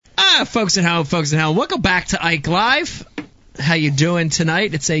Folks at home, welcome back to Ike Live. How you doing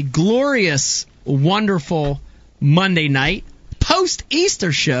tonight? It's a glorious, wonderful Monday night,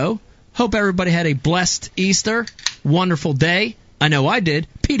 post-Easter show. Hope everybody had a blessed Easter, wonderful day. I know I did.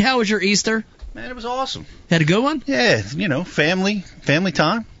 Pete, how was your Easter? Man, it was awesome. Had a good one? Yeah, family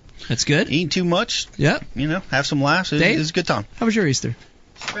time. That's good. Eating too much. Yep. Have some laughs. It was a good time. How was your Easter?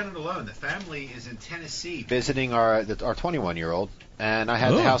 Spent it alone. The family is in Tennessee visiting our 21-year-old, and I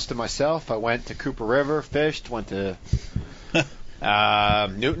had the house to myself. I went to Cooper River, fished, went to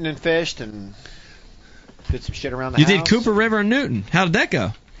Newton and fished, and did some shit around the house. You did Cooper River and Newton. How did that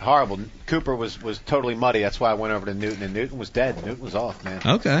go? Horrible. Cooper was totally muddy. That's why I went over to Newton, and Newton was dead. Newton was off, man.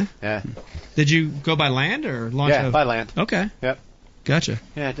 Okay. Yeah. Did you go by land or launch? Yeah, by land. Okay. Yep. Gotcha.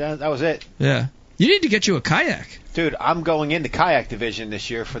 Yeah, that was it. Yeah. You need to get you a kayak. Dude, I'm going into kayak division this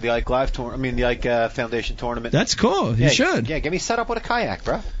year for the Ike Live tour. the Ike Foundation tournament. That's cool. You should. Yeah, get me set up with a kayak,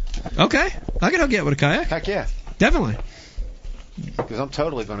 bro. Okay. I can hook you up with a kayak. Heck yeah. Definitely. Because I'm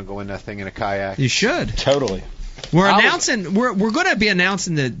totally going to go in that thing in a kayak. You should. Totally. We're going to be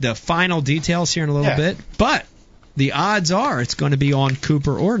announcing the final details here in a little bit, but the odds are it's going to be on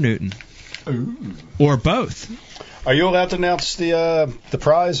Cooper or Newton. Ooh. Or both. Are you allowed to announce the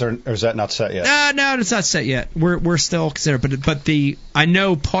prize, or is that not set yet? No, it's not set yet. We're still considering, but I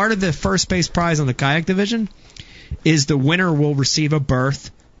know part of the first base prize on the kayak division is the winner will receive a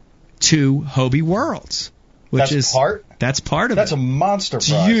berth to Hobie Worlds, That's part of it. A monster prize.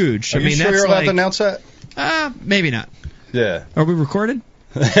 It's huge. Are you sure you're allowed to announce that? Maybe not. Yeah. Are we recorded?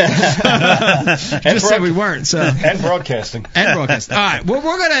 Just said we weren't. So and broadcasting. All right. Well,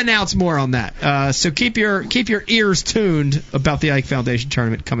 we're going to announce more on that. So keep your ears tuned about the Ike Foundation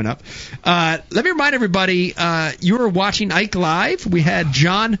tournament coming up. Let me remind everybody, you were watching Ike Live. We had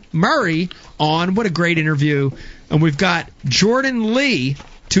John Murray on. What a great interview. And we've got Jordan Lee,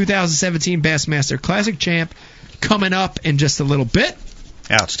 2017 Bassmaster Classic champ, coming up in just a little bit.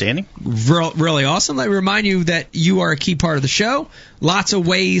 Outstanding. Really awesome. Let me remind you that you are a key part of the show. Lots of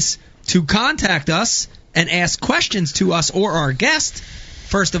ways to contact us and ask questions to us or our guest.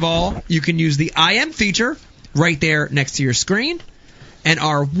 First of all, you can use the IM feature right there next to your screen. And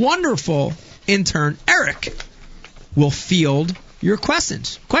our wonderful intern, Eric, will field your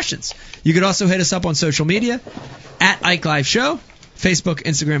questions. You can also hit us up on social media at Ike Live Show, Facebook,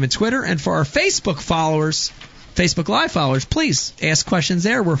 Instagram, and Twitter. And for our Facebook Live followers, please ask questions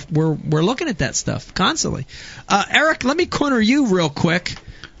there. We're looking at that stuff constantly. Eric, let me corner you real quick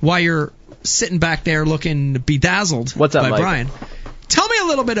while you're sitting back there looking bedazzled. What's up, by Mike? Brian. Tell me a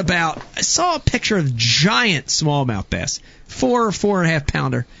little bit about. I saw a picture of giant smallmouth bass, 4 or 4.5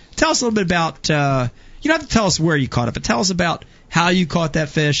 pounder. Tell us a little bit about. You don't have to tell us where you caught it, but tell us about how you caught that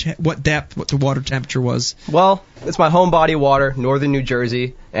fish, what depth, what the water temperature was. Well, it's my home body of water, northern New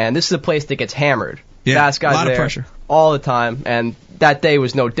Jersey, and this is a place that gets hammered. Yeah, Bass guys a lot there of pressure all the time, and that day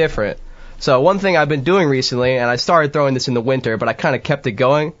was no different. So one thing I've been doing recently, and I started throwing this in the winter, but I kind of kept it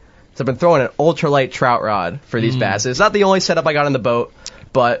going, is I've been throwing an ultralight trout rod for these basses. It's not the only setup I got on the boat,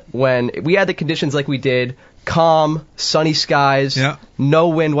 but when we had the conditions like we did, calm, sunny skies, no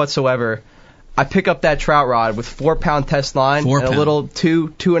wind whatsoever, I pick up that trout rod with 4-pound test line and a little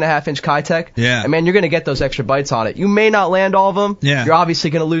 2.5-inch Kitech. Yeah. And man, you're going to get those extra bites on it. You may not land all of them. Yeah. You're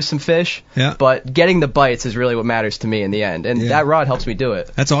obviously going to lose some fish. Yeah. But getting the bites is really what matters to me in the end. And that rod helps me do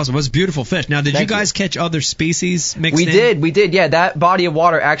it. That's awesome. It was a beautiful fish. Now, did you guys catch other species mixed in? We did. Yeah, that body of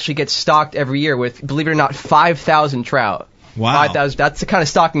water actually gets stocked every year with, believe it or not, 5,000 trout. Wow. 5,000. That's the kind of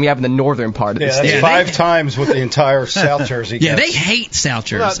stocking we have in the northern part of the state. That's 5 times what the entire South Jersey gets. Yeah, they hate South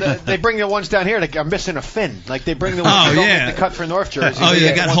Jersey. Well, they bring the ones down here that are missing a fin. Like they bring the ones that make the cut for North Jersey. Oh,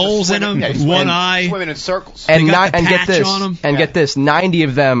 they got holes in them, one eye. Swimming in circles. And, get this, 90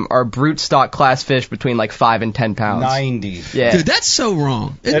 of them are brute stock class fish between like 5 and 10 pounds. 90. Yeah. Dude, that's so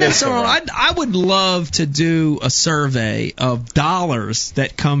wrong. Isn't that so wrong? I would love to do a survey of dollars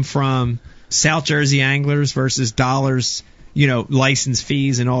that come from South Jersey anglers versus dollars, license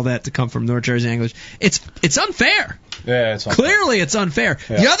fees and all that to come from North Jersey anglers. It's unfair. Yeah, it's unfair. Clearly, it's unfair.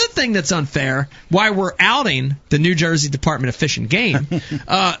 Yeah. The other thing that's unfair, why we're outing the New Jersey Department of Fish and Game,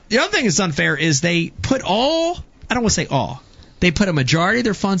 the other thing that's unfair is they put I don't want to say all, they put a majority of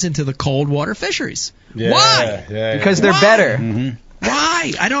their funds into the cold water fisheries. Yeah, Why? Yeah, because they're better. Mm-hmm.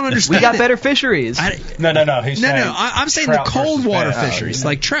 Why? I don't understand. We got better fisheries. No. I'm saying the cold water fisheries,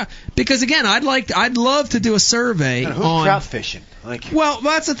 like trout. Because again, I'd love to do a survey on trout fishing. Well,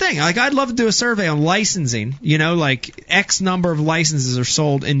 that's the thing. I'd love to do a survey on licensing. Like X number of licenses are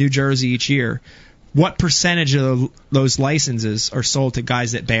sold in New Jersey each year what percentage of those licenses are sold to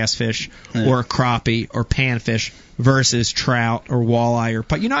guys that bass fish or crappie or panfish versus trout or walleye or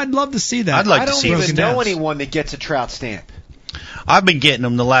but I'd love to see that. I'd like to see I don't even know down. anyone that gets a trout stamp. I've been getting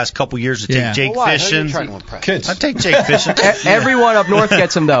them the last couple years to take Jake fishing. Kids. I take Jake fishing. Everyone up north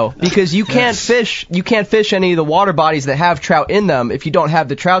gets them though, because you can't fish any of the water bodies that have trout in them if you don't have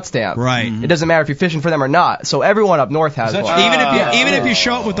the trout stamp. Right. It doesn't matter if you're fishing for them or not. So everyone up north has one. Even if you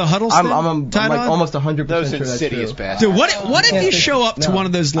show up with the Huddleston, I'm like almost 100% those sure that's insidious true. bastards. Dude, what if you show up to one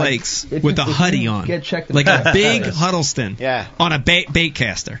of those lakes with the Huddy on, like a big Huddleston, on a bait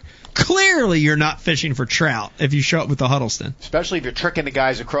caster? Clearly, you're not fishing for trout if you show up with the Huddleston. Especially if you're tricking the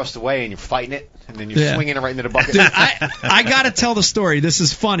guys across the way and you're fighting it, and then you're swinging it right into the bucket. Dude, I got to tell the story. This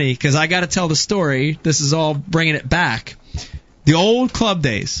is funny because I got to tell the story. This is all bringing it back. The old club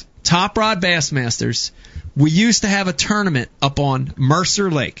days, Top Rod Bassmasters, we used to have a tournament up on Mercer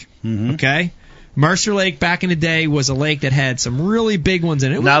Lake. Mm-hmm. Okay? Mercer Lake back in the day was a lake that had some really big ones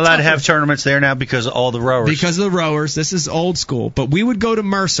in it. Not allowed to have tournaments there now because of all the rowers. Because of the rowers. This is old school. But we would go to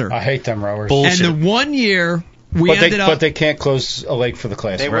Mercer. I hate them rowers. Bullshit. And the one year we ended up... But they can't close a lake for the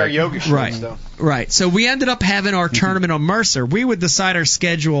class. They wear yoga shorts, though. Right. So we ended up having our tournament on Mercer. We would decide our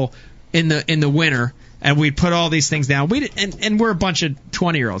schedule in the winter, and we'd put all these things down. And we're a bunch of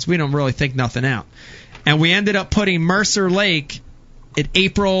 20-year-olds. We don't really think nothing out. And we ended up putting Mercer Lake at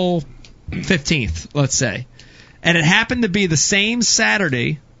April 15th, let's say. And it happened to be the same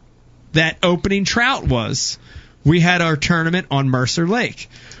Saturday that opening trout was. We had our tournament on Mercer Lake.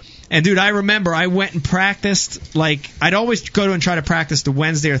 And, dude, I remember I went and practiced, I'd always go to and try to practice the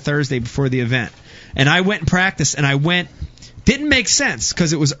Wednesday or Thursday before the event. And I went and practiced, and didn't make sense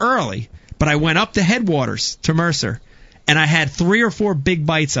because it was early, but I went up to Headwaters to Mercer, and I had 3 or 4 big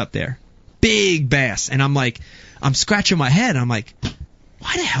bites up there. Big bass. And I'm scratching my head. I'm like,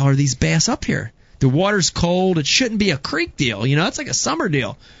 why the hell are these bass up here? The water's cold. It shouldn't be a creek deal. It's like a summer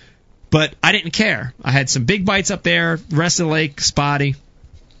deal. But I didn't care. I had some big bites up there. The rest of the lake, spotty.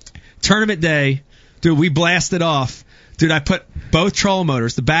 Tournament day, dude, we blasted off. Dude, I put both trolling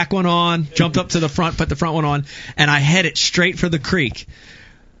motors, the back one on, jumped up to the front, put the front one on, and I headed straight for the creek.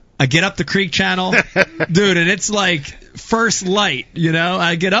 I get up the creek channel, dude, and it's like first light,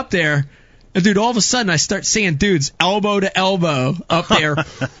 I get up there. And, dude, all of a sudden I start seeing dudes elbow to elbow up there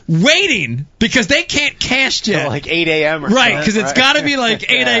waiting because they can't cast yet. Like 8 a.m. or something. Right, because it's got to be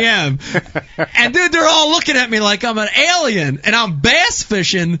like 8 a.m. And, dude, they're all looking at me like I'm an alien. And I'm bass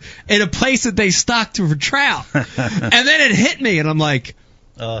fishing in a place that they stock for trout. And then it hit me, and I'm like,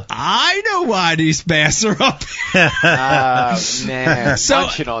 I know why these bass are up here. Oh, man.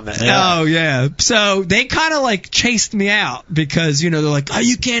 Punching on that. Oh, yeah. So they kind of chased me out because, they're like, oh,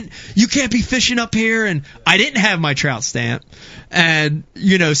 you can't be fishing up here. And I didn't have my trout stamp. And,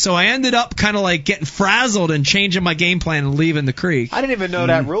 so I ended up kind of getting frazzled and changing my game plan and leaving the creek. I didn't even know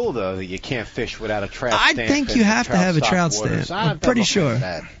that rule, though, that you can't fish without a trout stamp. I think you have to have a trout stamp. I'm pretty sure.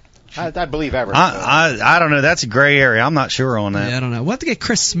 I believe ever. I don't know. That's a gray area. I'm not sure on that. Yeah, I don't know. We'll have to get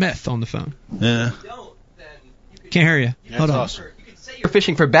Chris Smith on the phone. Yeah. Can't hear you. That's Hold on. awesome. You could say you're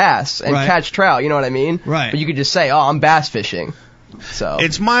fishing for bass and catch trout, you know what I mean? Right. But you could just say, I'm bass fishing. So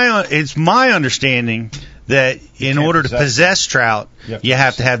it's my understanding that in order to possess trout, you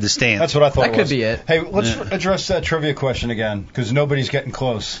have to have the stamp. That's what I thought. That could be it. Hey, let's address that trivia question again because nobody's getting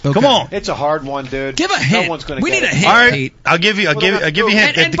close. Okay. Come on, it's a hard one, dude. Give a hint. No one's going to. We need a hint. All right, I'll give you a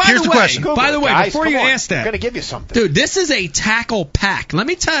hint. And Here's the question. By the way, guys, before you ask that, I'm going to give you something, dude. This is a tackle pack. Let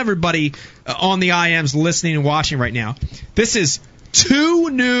me tell everybody on the IMs listening and watching right now. This is 2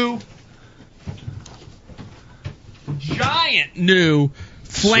 new, giant new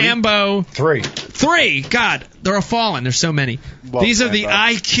Flambeau. 3. God, they're all falling. There's so many. Well, these are the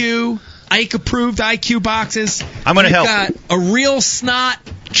Ike-approved IQ boxes. I'm going to help. We got a real snot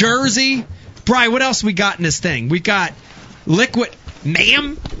jersey. Brian, what else we got in this thing? We got liquid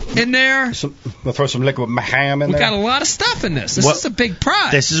mayhem in there. We'll throw some liquid mayhem in there. We got a lot of stuff in this. This is a big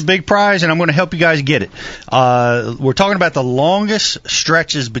prize. This is a big prize, and I'm going to help you guys get it. We're talking about the longest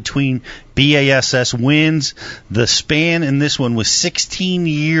stretches between BASS wins. The span in this one was 16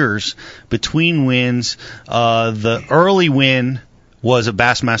 years between wins. The early win was a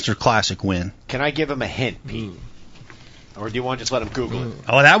Bassmaster Classic win. Can I give him a hint, Pete? Or do you want to just let him Google it?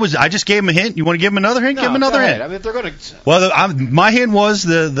 Oh, I just gave him a hint. You want to give him another hint? No, give him another hint. I mean, they're going to. Well, my hint was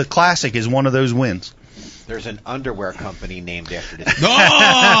the Classic is one of those wins. There's an underwear company named after this.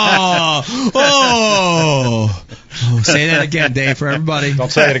 Say that again, Dave, for everybody.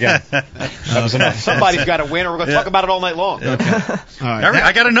 Don't say it again. That was enough. Somebody's got to win, or we're going to talk about it all night long. Okay. All right.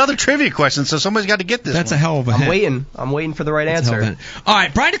 I got another trivia question, so somebody's got to get this. That's one. a hell of a hint. I'm waiting for the right answer. All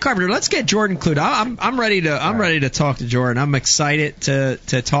right, Brian DeCarpenter, let's get Jordan clued. I'm ready to talk to Jordan. I'm excited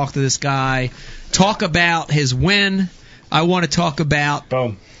to talk to this guy, talk about his win. I want to talk about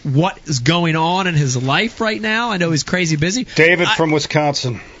what is going on in his life right now. I know he's crazy busy. David from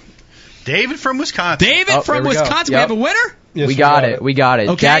Wisconsin. David from Wisconsin. We have a winner? Yes, we got it.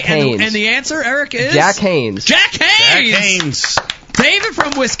 Okay, Jack Haynes. And the answer, Eric, is? Jack Haynes. Jack Haynes. David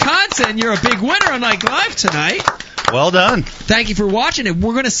from Wisconsin, you're a big winner on Nike Live tonight. Well done. Thank you for watching it.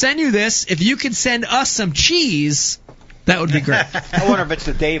 We're going to send you this. If you can send us some cheese, that would be great. I wonder if it's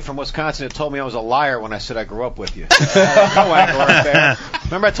the Dave from Wisconsin that told me I was a liar when I said I grew up with you. Co-angler up there.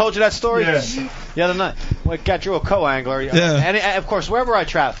 Remember I told you that story? Yeah. The other night. Well, got you a co-angler. Yeah. And of course, wherever I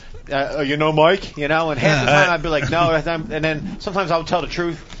travel, you know Mike? You know, and half the time I'd be like, no. And then sometimes I would tell the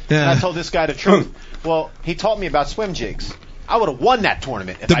truth. Yeah. And I told this guy the truth. Well, he taught me about swim jigs. I would have won that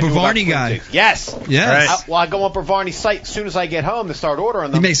tournament if the I knew about Bavarni swim guy. jigs. Yes. Yes. I go on Bavarni's site as soon as I get home to start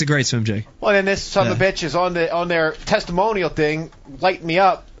ordering them. He makes a great swim jig. Well, then this son of a bitch is on their testimonial thing, lighting me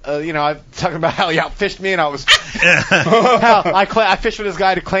up. I'm talking about how he outfished me, and I was how I fished with this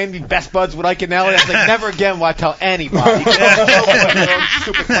guy to claim to be best buds with Ike and Ellie. I was like, never again will I tell anybody.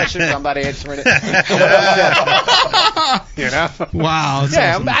 Stupid questions, I'm not answering it. You know? Wow.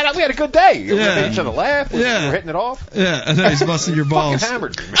 Yeah, awesome. we had a good day. We Yeah. made each other laugh. We Yeah. were hitting it off. Yeah, I know he's busting your balls. Fucking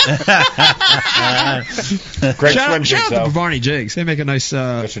hammered me. Great Shout swim out jigs, to though. Bavarni jigs. They make a nice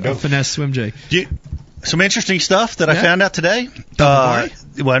Yes, they do. finesse swim jig. Some interesting stuff that I Yeah. found out today.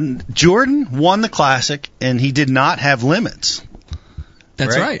 When Jordan won the Classic, and he did not have limits.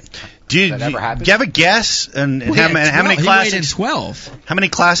 That's right. Do you That ever happened? have a guess? And Well, how he many had 12. He weighed in classics? 12. How many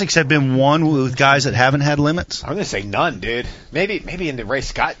classics have been won with guys that haven't had limits? I'm gonna say none, dude. Maybe in the Ray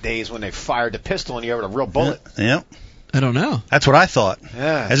Scott days when they fired the pistol and you had a real bullet. Yeah, I don't know. that's what I thought.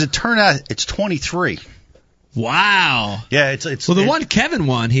 Yeah. As it turned out, it's 23. Wow. Yeah, it's Well, the one Kevin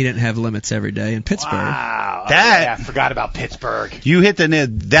won, he didn't have limits every day in Pittsburgh. Wow. That- I forgot about Pittsburgh. You hit the nail.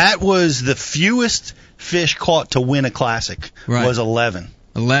 That was the fewest fish caught to win a Classic. Right. Was 11.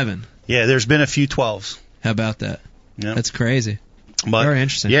 11. Yeah, there's been a few 12s. How about that? Yeah. That's crazy. But, Very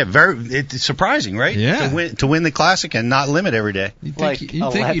interesting. Yeah, it's surprising, right? Yeah. To win the Classic and not limit every day. You Like think you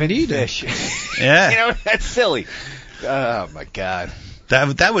 11 need fish. Yeah. You know, that's silly. Oh my God.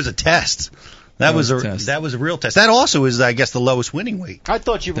 That was a test. That was a test. that was a real test. That also is, I guess, the lowest winning weight. I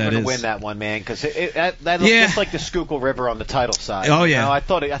thought you were That going is. to win that one, man, because that looked Yeah. just like the Schuylkill River on the title side. Oh, You yeah. know, I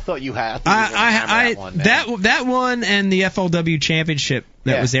thought you had. I thought you were gonna hammer that one, man. that one and the FLW championship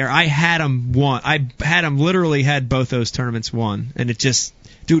that Yeah. was there. I had them won. I had them literally had both those tournaments won, and it just,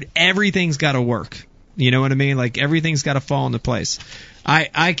 dude, everything's got to work. You know what I mean? Like everything's got to fall into place.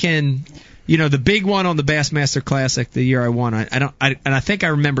 I can. You know, the big one on the Bassmaster Classic the year I won, and I think I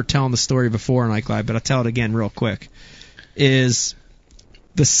remember telling the story before on Ike Live, but I'll tell it again real quick, is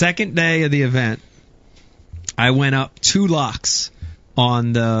the second day of the event, I went up 2 locks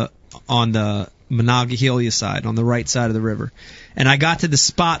on the Monongahela side, on the right side of the river, and I got to the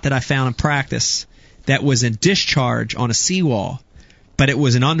spot that I found in practice that was in discharge on a seawall, but it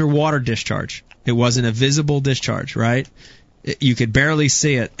was an underwater discharge. It wasn't a visible discharge, right? You could barely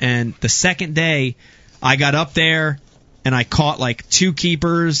see it. And the second day, I got up there and I caught like 2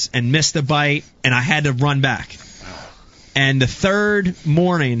 keepers and missed a bite, and I had to run back. And the third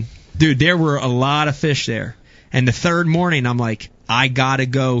morning, dude, there were a lot of fish there. And the third morning, I'm like, I got to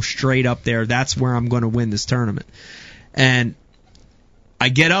go straight up there. That's where I'm going to win this tournament. And I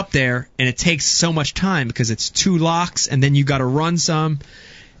get up there, and it takes so much time because it's 2 locks, and then you got to run some.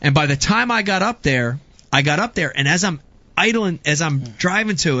 And by the time I got up there, and as I'm idling, as I'm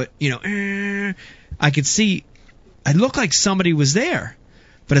driving to it, you know, I could see, I looked like somebody was there.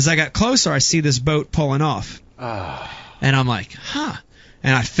 But as I got closer, I see this boat pulling off. And I'm like, huh.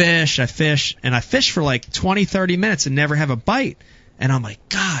 And I fish, and I fish for like 20, 30 minutes and never have a bite. And I'm like,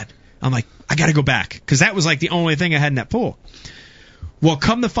 God. I'm like, I got to go back. Because that was like the only thing I had in that pool. Well,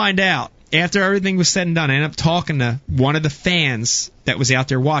 come to find out, after everything was said and done, I ended up talking to one of the fans that was out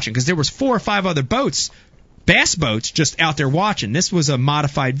there watching. Because there was 4 or 5 other boats, bass boats, just out there watching. This was a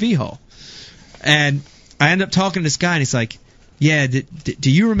modified V-hull. And I ended up talking to this guy, and he's like, yeah,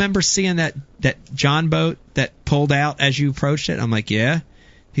 do you remember seeing that John boat that pulled out as you approached it? I'm like, yeah.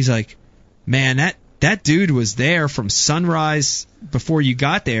 He's like, man, that dude was there from sunrise before you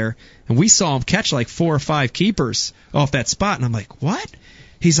got there, and we saw him catch like 4 or 5 keepers off that spot. And I'm like, what?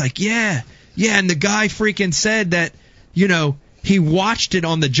 He's like, yeah, Yeah, and the guy freaking said that, you know, he watched it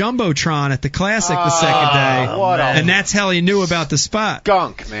on the Jumbotron at the Classic the second day, and that's how he knew about the spot.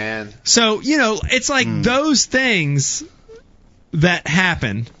 Gunk, man. So, you know, it's like those things that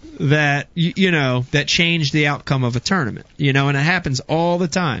happen that, you know, that change the outcome of a tournament, you know, and it happens all the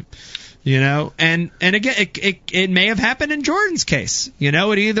time. You know, and again, it may have happened in Jordan's case. You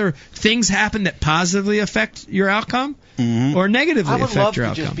know, it either things happen that positively affect your outcome or negatively affect your outcome. I would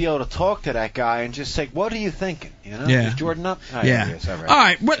love to just be able to talk to that guy and just say, "What are you thinking?" You know, Yeah. Is Jordan up? Oh, Yeah. Yes, all right. All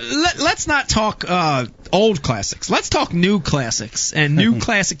right. Well, let's not talk old classics. Let's talk new classics and new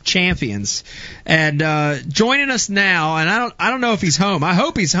classic champions. And joining us now, and I don't know if he's home. I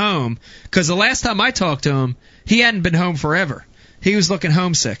hope he's home because the last time I talked to him, he hadn't been home forever. He was looking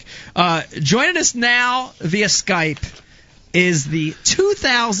homesick. Joining us now via Skype is the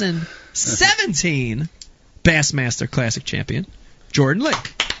 2017 Bassmaster Classic champion, Jordan Lick.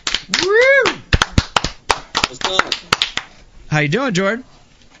 Woo! What's up? How you doing, Jordan?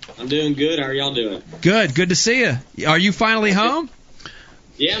 I'm doing good. How are y'all doing? Good. Good to see you. Are you finally home?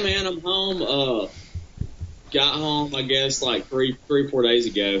 Yeah, man, I'm home. Got home, I guess, like 4 days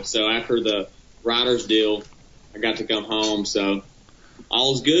ago. So after the Riders deal, I got to come home. So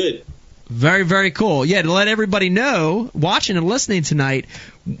all's good. Very, very cool. Yeah, to let everybody know, watching and listening tonight,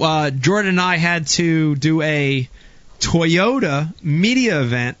 Jordan and I had to do a Toyota media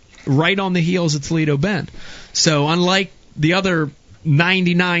event right on the heels of Toledo Bend. So unlike the other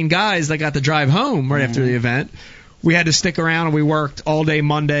 99 guys that got to drive home right after the event, we had to stick around and we worked all day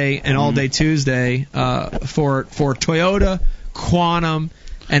Monday and all day Tuesday for Toyota, Quantum,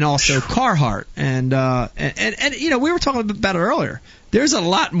 and also Carhartt. And you know, we were talking about it earlier. There's a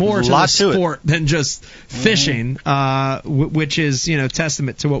lot more to the sport than just fishing, which is, you know,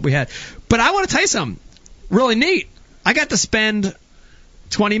 testament to what we had. But I want to tell you something really neat. I got to spend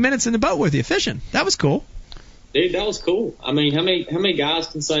 20 minutes in the boat with you fishing. That was cool. Dude, that was cool. I mean, how many guys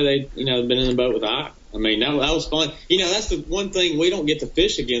can say they, you know, been in the boat with Ike? I mean, that was fun. You know, that's the one thing we don't get to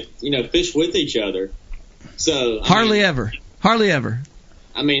fish against, you know, fish with each other. So Hardly ever. I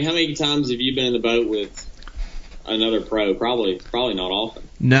mean, how many times have you been in the boat with another pro? Probably not often.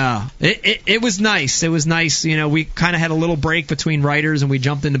 No, it was nice. It was nice. You know, we kind of had a little break between riders, and we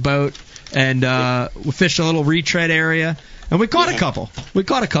jumped in the boat and we fished a little retread area, and we caught a couple.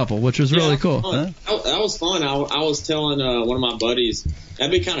 Which was really cool. That was fun. I was telling one of my buddies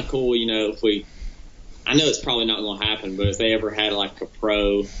that'd be kind of cool. You know, if we, I know it's probably not going to happen, but if they ever had like a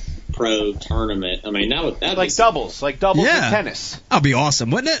pro tournament, I mean, that'd like be doubles in tennis. That'd be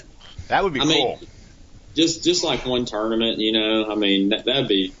awesome, wouldn't it? That would be cool. Just like one tournament, you know. I mean, that'd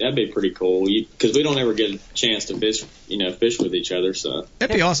be pretty cool because we don't ever get a chance to fish with each other. So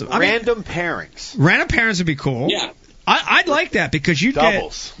that'd be awesome. Random pairings would be cool. Yeah. I'd like that because you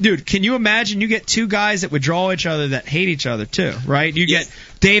doubles. Dude, can you imagine you get two guys that would draw each other that hate each other too, right? You get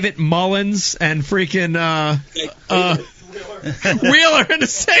David Mullins and freaking Wheeler in the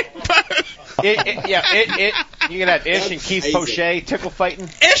same boat. You can have Ish and Keith Poche tickle fighting.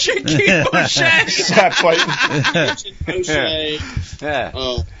 Ish and Keith Poche. Snap fighting. Ish and Poche. Yeah.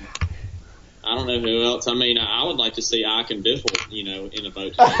 I don't know who else. I mean, I would like to see Ike and Biffle, you know, in a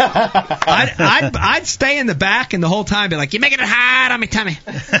boat. I'd stay in the back and the whole time be like, "You making it hard on me, Tommy?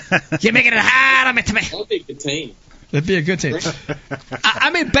 You making it hard on me, Tommy?" That'd be a good team. That'd be a good team. I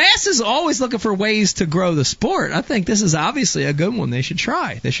mean, Bass is always looking for ways to grow the sport. I think this is obviously a good one. They should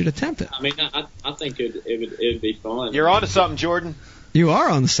try. They should attempt it. I mean, I think it'd be fun. You're onto something, Jordan. You are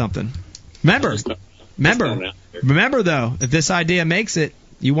onto something. Remember though, if this idea makes it,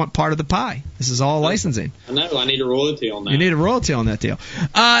 you want part of the pie. This is all licensing. I know. I need a royalty on that. You need a royalty on that deal.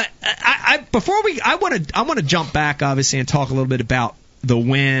 I want to jump back, obviously, and talk a little bit about the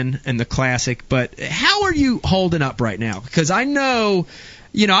win and the classic. But how are you holding up right now? Because I know,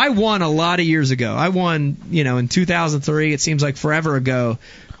 you know, I won a lot of years ago. I won, you know, in 2003. It seems like forever ago.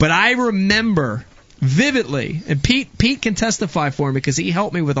 But I remember vividly, and Pete can testify for me because he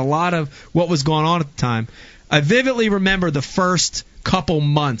helped me with a lot of what was going on at the time. I vividly remember the first couple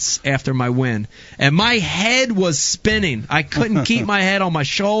months after my win, and my head was spinning. I couldn't keep my head on my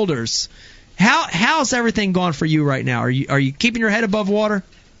shoulders. How's everything going for you right now? Are you keeping your head above water?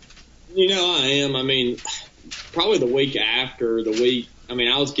 You know, I am. I mean, probably the week after I mean,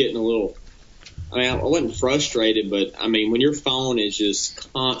 I was getting a little. I mean, I wasn't frustrated, but I mean, when your phone is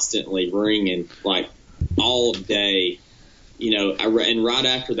just constantly ringing like all day. You know, and right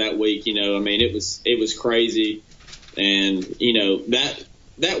after that week, you know, I mean, it was crazy, and you know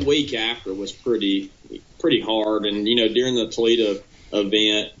that week after was pretty hard, and you know during the Toledo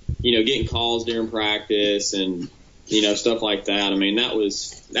event, you know, getting calls during practice and you know stuff like that. I mean, that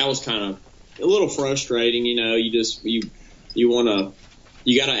was kind of a little frustrating. You know, you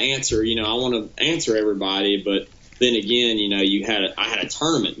got to answer. You know, I want to answer everybody, but then again, you know, I had a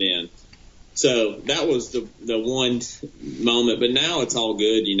tournament then. So that was the one moment, but now it's all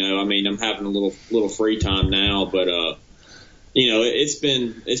good. You know, I mean, I'm having a little free time now, but you know, it's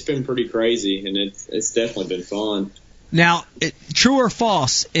been pretty crazy, and it's definitely been fun. Now, true or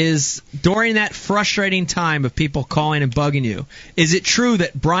false is during that frustrating time of people calling and bugging you, is it true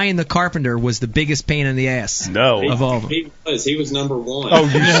that Brian the Carpenter was the biggest pain in the ass? No, of all of them. He was number one. Oh,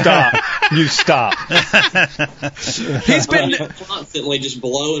 you stop! He's been constantly just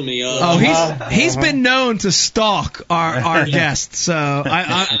blowing me up. Oh, he's been known to stalk our guests. So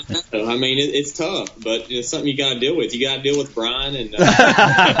I mean, it's tough, but it's something you got to deal with. You got to deal with Brian and.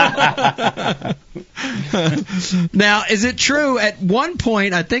 Now, is it true at one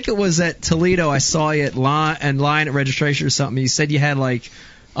point, I think it was at Toledo, I saw you at line at registration or something, you said you had like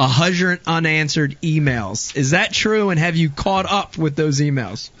 100 unanswered emails. Is that true, and have you caught up with those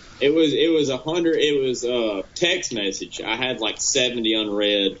emails? It was 100, it was text message. I had like 70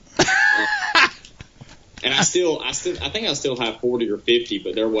 unread. And I think I still have 40 or 50,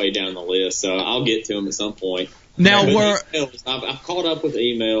 but they're way down the list, so I'll get to them at some point. Now, I've caught up with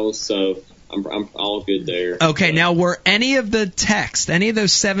emails, so I'm all good there. Okay, now were any of the texts, any of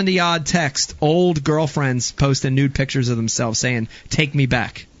those 70-odd texts, old girlfriends posting nude pictures of themselves saying, "Take me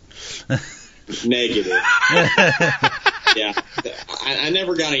back"? Negative. Yeah, I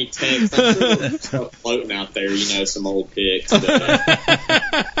never got any texts. I'm sure there's stuff floating out there, you know, some old pics. But,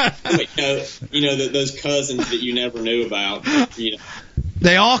 you know those cousins that you never knew about. You know,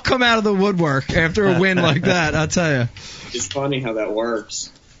 they all come out of the woodwork after a win like that. I'll tell you. It's funny how that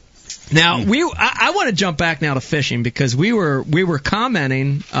works. Now I want to jump back now to fishing because we were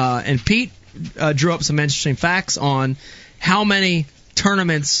commenting and Pete drew up some interesting facts on how many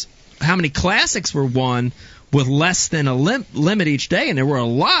tournaments, how many classics were won with less than a limit each day, and there were a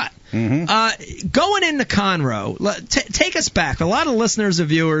lot. Mm-hmm. Going into Conroe, take us back. A lot of listeners and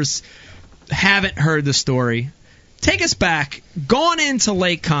viewers haven't heard the story. Take us back. Going into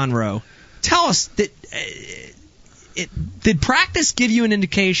Lake Conroe, tell us that did practice give you an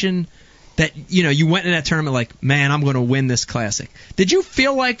indication that you went in that tournament like, man, I'm going to win this classic? Did you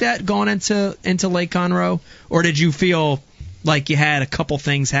feel like that going into Lake Conroe, or did you feel like you had a couple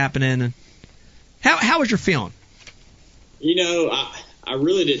things happening? How was your feeling? I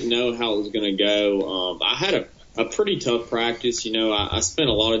really didn't know how it was going to go. I had a pretty tough practice. I spent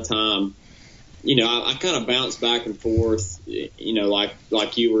a lot of time. I kind of bounced back and forth.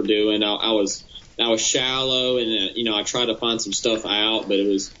 Like you were doing. I was shallow, and I tried to find some stuff out, but it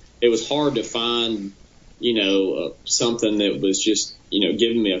was hard to find something that was just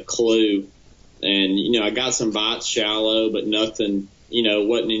giving me a clue. And I got some bites shallow, but nothing.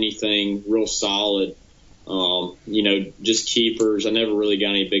 Wasn't anything real solid. Just keepers. I never really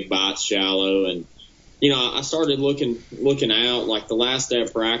got any big bites shallow. And, I started looking out. Like the last day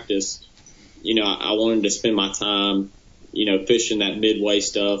of practice, I wanted to spend my time, fishing that midway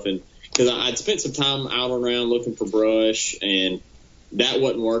stuff. And because I'd spent some time out around looking for brush, and that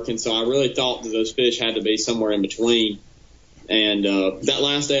wasn't working. So I really thought that those fish had to be somewhere in between. And that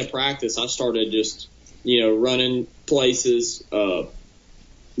last day of practice, I started just, running places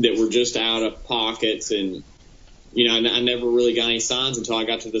that were just out of pockets. And, I never really got any signs until I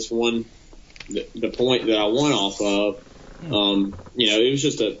got to this one, the point that I won off of. It was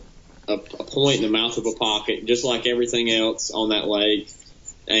just a point in the mouth of a pocket, just like everything else on that lake.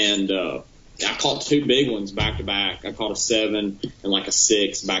 And I caught two big ones back to back. I caught a 7 and like a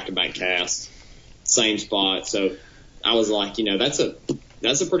 6 back to back cast, same spot. So I was like, that's a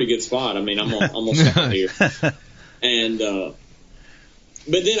pretty good spot. I mean, I'm gonna stop here. And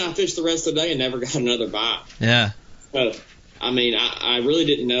but then I fished the rest of the day and never got another bite. Yeah. So I mean, I really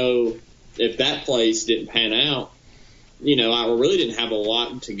didn't know if that place didn't pan out. I really didn't have a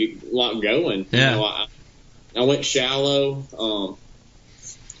lot going. Yeah. I went shallow,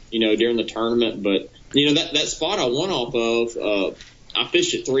 during the tournament, but that spot I won off of, I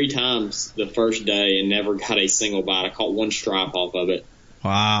fished it 3 times the first day and never got a single bite. I caught 1 stripe off of it.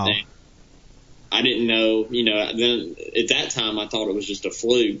 Wow. And I didn't know, then at that time I thought it was just a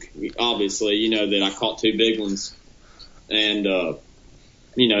fluke, obviously, that I caught 2 big ones. And,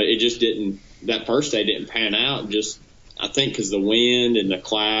 it just didn't, that first day didn't pan out, just, I think because the wind and the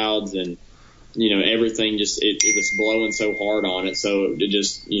clouds and, everything just, it was blowing so hard on it. So it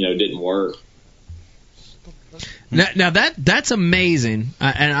just, didn't work. Now that's amazing,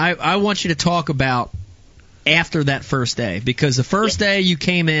 and I want you to talk about after that first day, because the first day you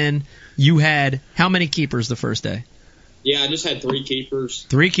came in, you had how many keepers the first day? Yeah, I just had 3 keepers.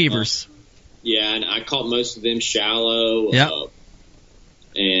 3 keepers. Yeah, and I caught most of them shallow. Yep.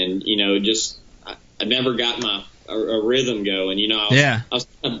 And, just I never got a rhythm going. I was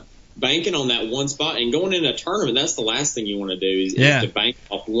kind of banking on that one spot. And going in a tournament, that's the last thing you want to do is to bank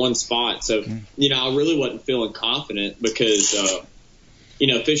off one spot. So, I really wasn't feeling confident because,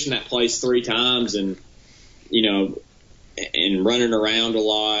 fishing that place 3 times and, and running around a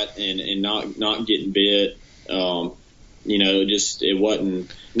lot and not getting bit, it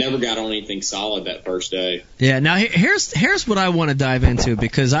wasn't, never got on anything solid that first day. Yeah, now here's what I want to dive into,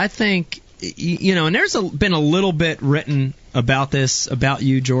 because I think, and there's been a little bit written about this, about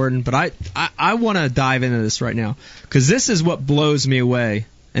you, Jordan, but I want to dive into this right now, because this is what blows me away,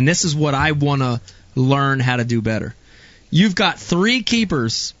 and this is what I want to learn how to do better. You've got 3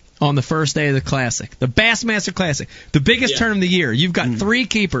 keepers on the first day of the Classic, the Bassmaster Classic, the biggest tournament of the year. You've got 3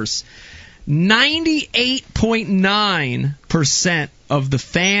 keepers. 98.9% of the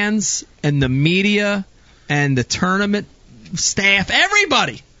fans and the media and the tournament staff,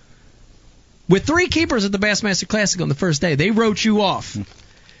 everybody, with 3 keepers at the Bassmaster Classic on the first day, they wrote you off.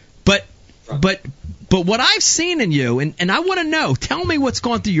 But what I've seen in you, and I want to know, tell me what's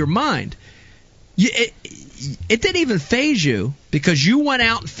going through your mind. It didn't even faze you, because you went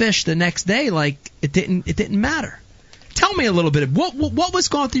out and fished the next day like it didn't matter. Tell me a little bit of what was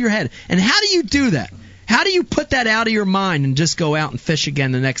going through your head, and how do you do that? How do you put that out of your mind and just go out and fish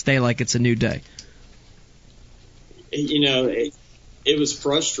again the next day like it's a new day? It was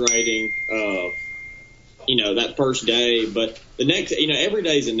frustrating, that first day, but the next, every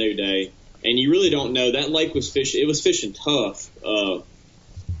day's a new day, and you really don't know. That lake was fishing. It was fishing tough.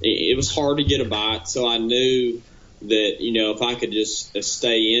 It was hard to get a bite, so I knew that, if I could just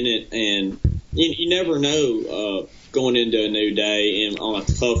stay in it, and you never know, going into a new day and on a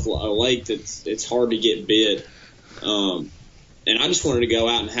tough lake it's hard to get bit. And I just wanted to go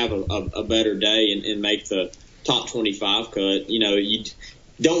out and have a better day and make the top 25 cut. You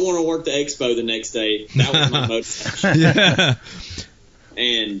don't want to work the expo the next day. That was my motivation. Yeah.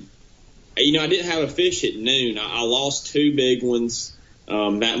 And, I didn't have a fish at noon. I lost 2 big ones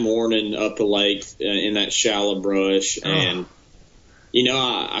that morning up the lake in that shallow brush. And,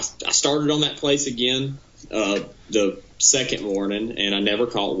 I started on that place again the second morning, and I never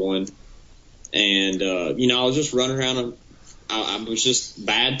caught one. And, I was just running around, and I was just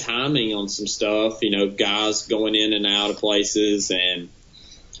bad timing on some stuff, guys going in and out of places. And,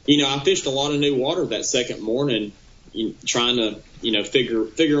 I fished a lot of new water that second morning, trying to,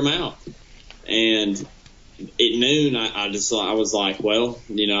 figure them out. And at noon, I was like, well,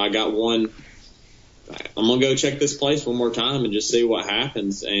 I got one. I'm going to go check this place one more time and just see what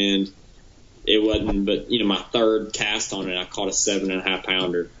happens. And it wasn't, but, my 3rd cast on it, I caught a 7.5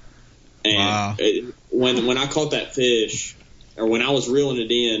 pounder. And wow. When I caught that fish, or when I was reeling it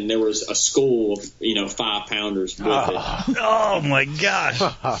in, there was a school of, 5 pounders with it. Oh my gosh.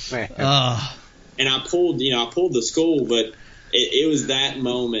 Oh, man. And I pulled the school, but it was that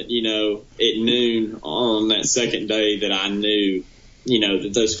moment, at noon on that second day that I knew,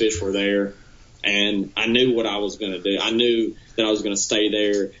 that those fish were there. And I knew what I was going to do. I knew that I was going to stay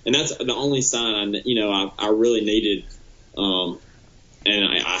there. And that's the only sign I really needed. And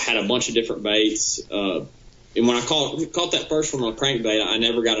I had a bunch of different baits. And when I caught that first one on a crankbait, I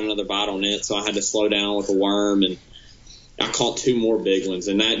never got another bite on it. So I had to slow down with a worm, and I caught 2 more big ones.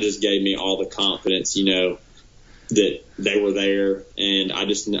 And that just gave me all the confidence, that they were there. And I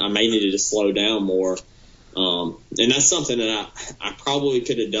may needed to slow down more. And that's something that I probably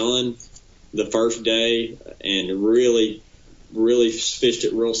could have done the first day and really, really fished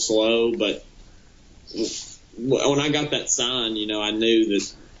it real slow. But when I got that sign, I knew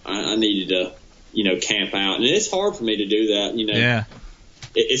that I needed to, camp out. And it's hard for me to do that. Yeah.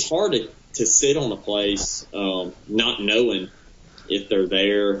 It's hard to sit on a place, not knowing if they're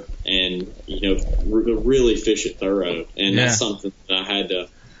there and, really fish it thorough. And that's something that I had to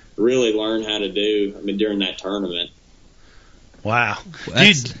really learn how to do, during that tournament. Wow.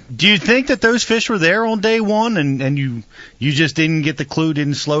 Do you think that those fish were there on day one and you just didn't get the clue,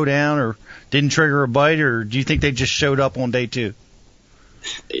 didn't slow down, or didn't trigger a bite, or do you think they just showed up on day 2?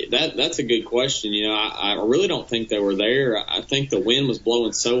 That's a good question. I really don't think they were there. I think the wind was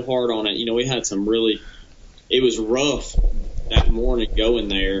blowing so hard on it. We had it was rough that morning going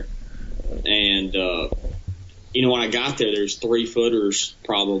there. And, when I got there's 3-footers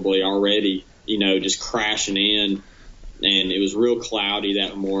probably already, just crashing in. And it was real cloudy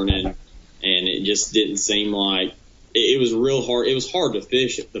that morning, and it just didn't seem like it was real hard. It was hard to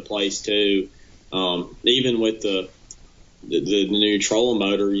fish at the place too. Even with the new trolling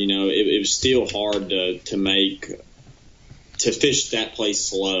motor, it was still hard to fish that place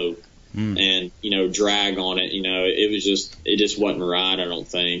slow. and drag on it. It just wasn't right. I don't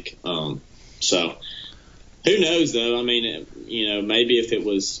think. So who knows though? I mean, maybe if it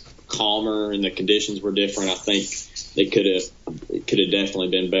was calmer and the conditions were different, I think it could have definitely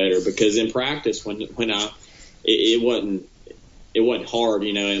been better. Because in practice, it wasn't hard. I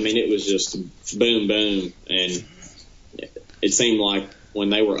mean, it was just boom, boom, and it seemed like when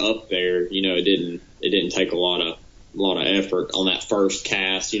they were up there, it didn't take a lot of effort on that first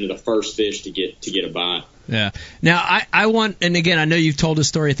cast. The first fish to get a bite. Yeah. Now, I want, and again, I know you've told this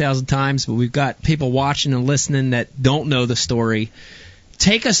story 1,000 times, but we've got people watching and listening that don't know the story.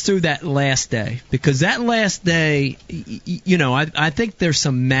 Take us through that last day, because that last day, I think there's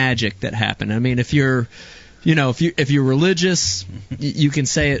some magic that happened. I mean, if you're religious, you can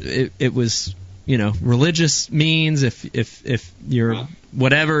say it was, religious means. If you're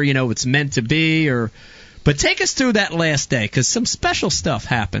whatever, it's meant to be. But take us through that last day, because some special stuff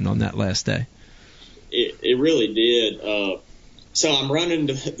happened on that last day. It really did. So I'm running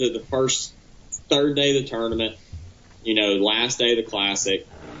the first third day of the tournament, last day of the classic,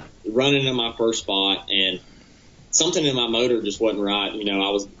 running in my first spot, and something in my motor just wasn't right. I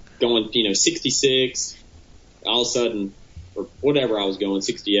was going, 66, all of a sudden, or whatever I was going,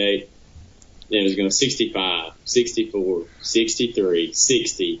 68, then it was going 65, 64, 63,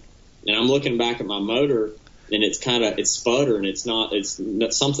 60, and I'm looking back at my motor, and it's sputtering.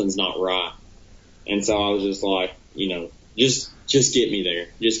 Something's not right. And so I was just like, just get me there.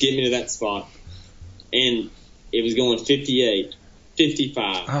 Just get me to that spot. And it was going 58,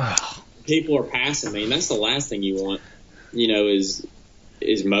 55. Oh. People are passing me, and that's the last thing you want, is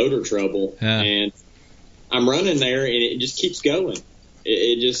motor trouble. Yeah. And I'm running there, and it just keeps going.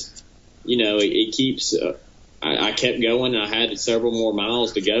 It just, it keeps. I kept going, and I had several more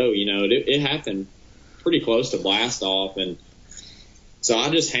miles to go. It happened pretty close to blast off, and so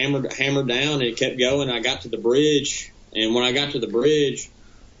I just hammered down, and it kept going. I got to the bridge, and when I got to the bridge,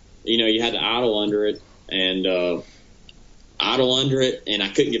 you had to idle under it, and and I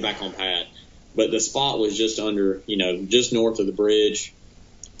couldn't get back on pad. But the spot was just under, just north of the bridge.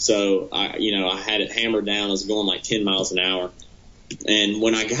 So I had it hammered down. I was going like 10 miles an hour. And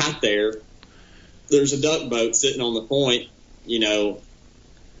when I got there, there's a duck boat sitting on the point,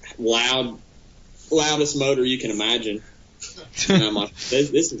 loudest motor you can imagine. And I'm like,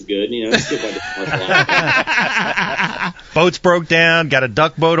 this is good. It's good way to commercialize. Boats broke down. Got a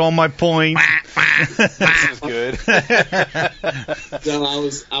duck boat on my point. This is good. So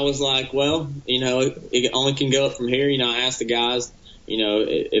I was like, well, it only can go up from here. I asked the guys,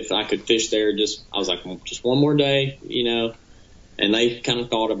 if I could fish there. I was like, just one more day, And they kind of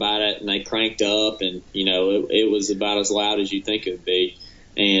thought about it, and they cranked up, and it was about as loud as you think it would be.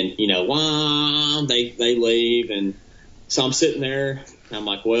 And wah, they leave, and so I'm sitting there, and I'm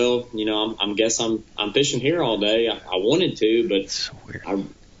like, well, I'm fishing here all day. I wanted to, but so weird.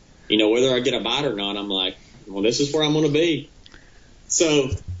 Whether I get a bite or not, I'm like, well, this is where I'm going to be.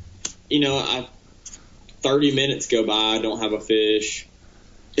 So, 30 minutes go by, I don't have a fish,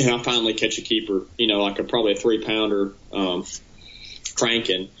 and I finally catch a keeper, probably a 3-pounder,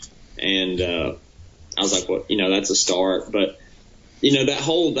 cranking, and I was like, well, that's a start. But that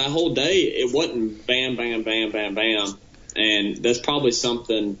whole day, it wasn't bam, bam, bam, bam, bam. And that's probably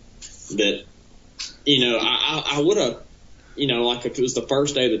something that, I would have, like if it was the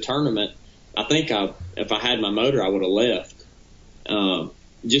first day of the tournament, I think if I had my motor, I would have left.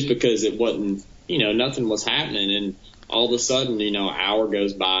 Just because it wasn't, nothing was happening. And all of a sudden, an hour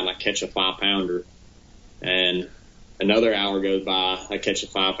goes by and I catch a 5-pounder. And another hour goes by, I catch a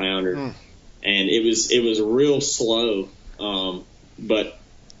 5-pounder. And it was real slow. But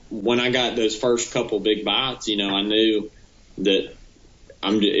when I got those first couple big bites, I knew that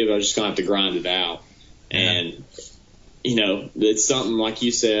I was just going to have to grind it out. Yeah. And, it's something like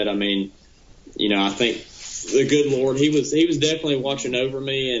you said. I mean, I think the good Lord, he was definitely watching over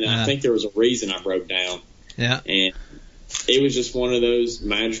me. And I think there was a reason I broke down. Yeah. And it was just one of those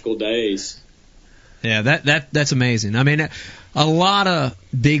magical days. Yeah, that's amazing. I mean, a lot of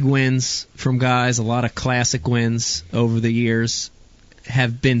big wins from guys, a lot of classic wins over the years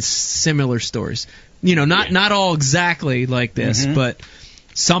have been similar stories. Not all exactly like this, but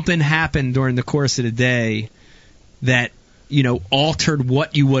something happened during the course of the day that altered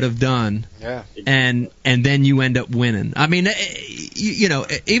what you would have done. Yeah. And then you end up winning. I mean,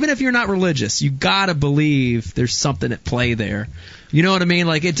 even if you're not religious, you gotta believe there's something at play there. You know what I mean?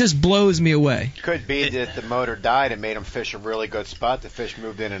 Like, it just blows me away. Could be that the motor died and made him fish a really good spot the fish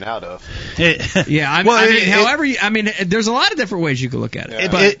moved in and out of. Yeah, there's a lot of different ways you could look at it.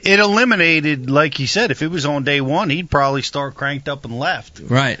 Yeah. It eliminated, like you said, if it was on day one, he'd probably start cranked up and left.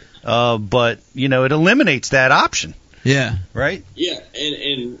 Right. But, it eliminates that option. Yeah. Right? Yeah,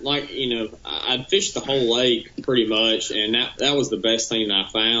 and like, I'd fished the whole lake pretty much, and that was the best thing that I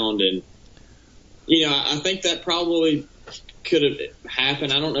found. And, I think that probably could have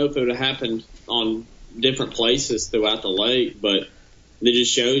happened. I don't know if it would have happened on different places throughout the lake, but it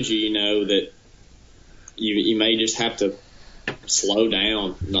just shows you, that you may just have to slow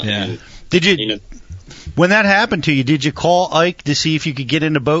down. Yeah. Did you? When that happened to you, did you call Ike to see if you could get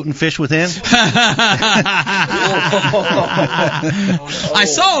in the boat and fish with him? I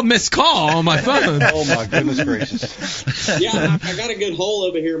saw a missed call on my phone. Oh, my goodness gracious. Yeah, I got a good hole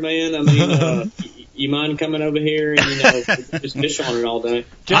over here, man. I mean, you mind coming over here and, just fish on it all day?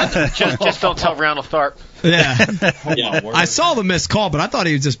 Just don't tell Randall Tharp. Yeah. Yeah. I saw the missed call, but I thought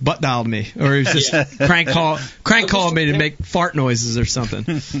he was just butt dialed me, or he was just crank calling me to make fart noises or something.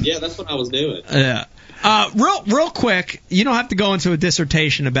 Yeah, that's what I was doing. Yeah. Real quick, you don't have to go into a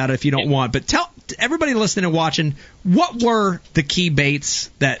dissertation about it if you don't want, but tell everybody listening and watching, what were the key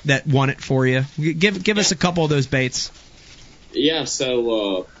baits that won it for you? Give us a couple of those baits. Yeah,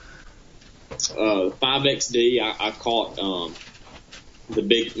 so 5XD, I caught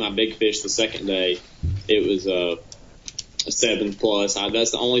my big fish the second day. It was a 7+.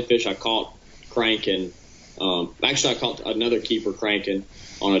 That's the only fish I caught cranking. Actually, I caught another keeper cranking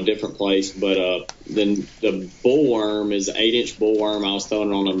on a different place, but then the bullworm is an 8-inch bullworm. I was throwing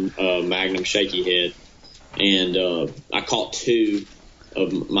it on a Magnum shaky head, and I caught 2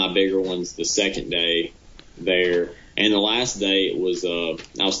 of my bigger ones the second day there. And the last day it was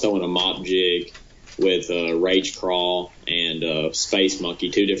I was throwing a mop jig with Rage Crawl and Space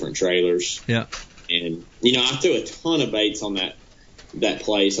Monkey, 2 different trailers. Yeah. And I threw a ton of baits on that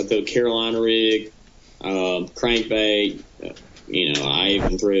place. I threw a Carolina rig, crankbait. I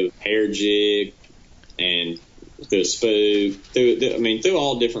even threw hair jig and threw a spook. Threw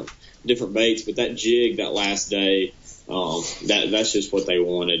all different baits. But that jig that last day, that's just what they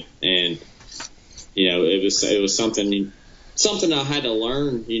wanted. And it was something I had to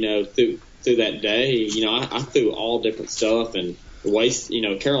learn. Through that day. I threw all different stuff and waste.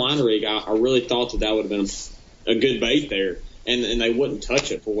 Carolina rig. I really thought that would have been a good bait there, and they wouldn't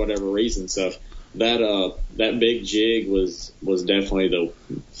touch it for whatever reason. So. That big jig was definitely the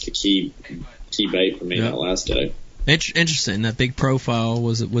key bait for me that last day. Interesting. That big profile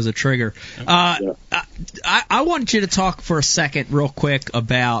was a trigger. I want you to talk for a second, real quick,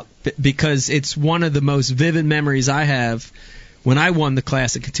 about, because it's one of the most vivid memories I have when I won the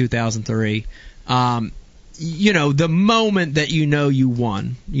Classic in 2003. The moment that you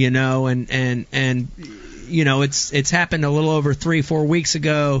won, and it's happened a little over 3-4 weeks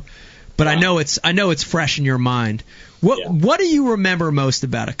ago. But wow. I know it's fresh in your mind. What do you remember most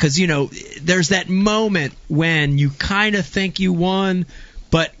about it? Because there's that moment when you kind of think you won,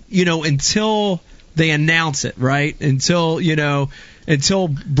 but until they announce it, right? Until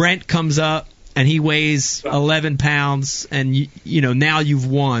Brent comes up and he weighs 11 pounds, and now you've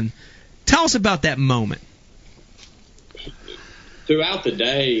won. Tell us about that moment. Throughout the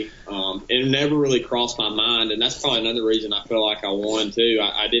day, it never really crossed my mind, and that's probably another reason I feel like I won too.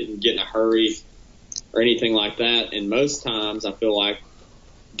 I didn't get in a hurry or anything like that, and most times I feel like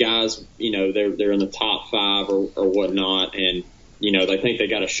guys, they're in the top 5 or whatnot, and they think they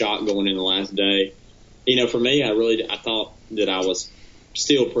got a shot going in the last day. For me, I thought that I was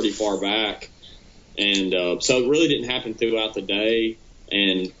still pretty far back, and so it really didn't happen throughout the day.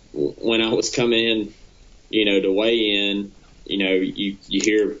 And when I was coming in, to weigh in. You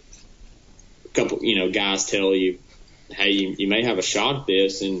hear a couple, guys tell you, hey, you may have a shot at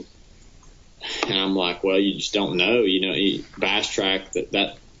this, and I'm like, well, you just don't know, you bass track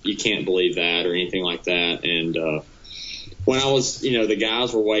that you can't believe that or anything like that. And when I was, the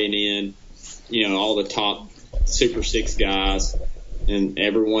guys were weighing in, all the top Super 6 guys, and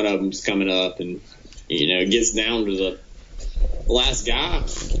every one of them's coming up, and it gets down to the last guy,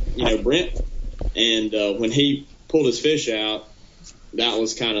 Brent, and when he pulled his fish out, that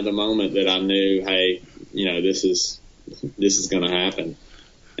was kind of the moment that I knew, hey, this is going to happen.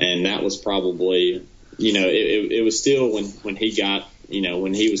 And that was probably, it was still when he got,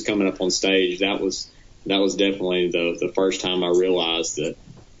 when he was coming up on stage, that was definitely the first time I realized that,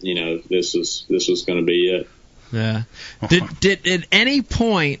 this was going to be it. Yeah. Did at any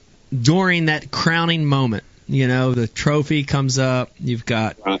point during that crowning moment, the trophy comes up, you've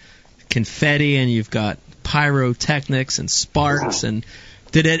got confetti and you've got pyrotechnics and sparks, and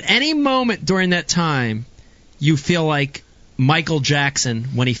did at any moment during that time you feel like Michael Jackson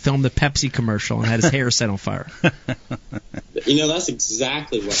when he filmed the Pepsi commercial and had his hair set on fire? That's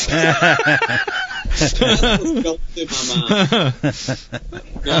exactly what that's what's going through my mind.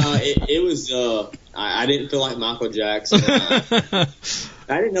 It was. I didn't feel like Michael Jackson. I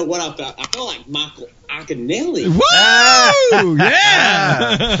didn't know what I felt. I felt like Michael Iaconelli. Woo!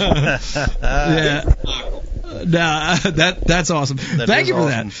 Yeah. Yeah. Michael. No, that's awesome. Thank you for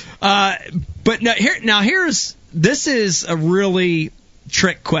awesome. that. But here's this is a really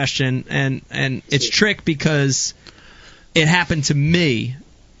trick question, and it's trick because it happened to me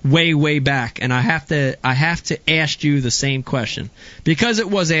way back, and I have to ask you the same question because it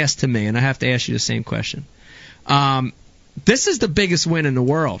was asked to me, and I have to ask you the same question. This is the biggest win in the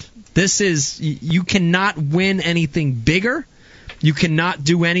world. You cannot win anything bigger. You cannot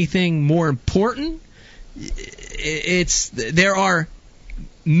do anything more important. There are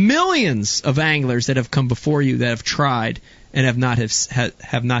millions of anglers that have come before you that have tried and have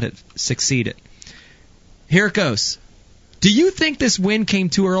not succeeded. Here it goes. Do you think this win came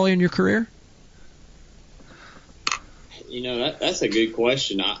too early in your career? That's a good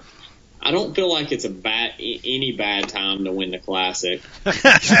question. I don't feel like it's any bad time to win the Classic.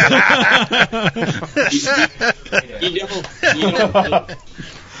 You don't.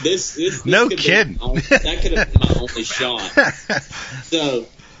 This no kidding. That could have been my only shot. So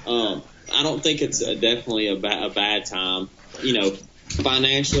I don't think it's definitely a bad time,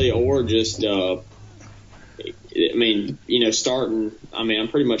 financially or just. Starting. I'm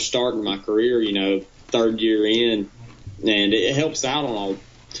pretty much starting my career, third year in, and it helps out on a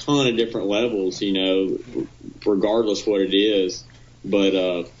ton of different levels, regardless what it is. But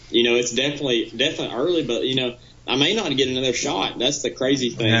it's definitely early, but I may not get another shot. That's the crazy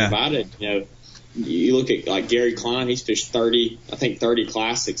thing about it. You look at like Gary Klein, he's fished 30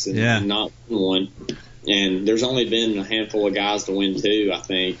 classics and not won one. And there's only been a handful of guys to win two, I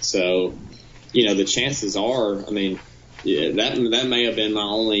think. So, the chances are, that may have been my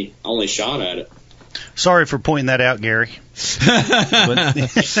only shot at it. Sorry for pointing that out, Gary. So that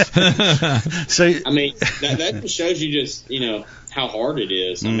just shows you just, how hard it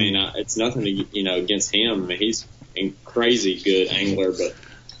is. It's nothing to, against him. He's a crazy good angler, but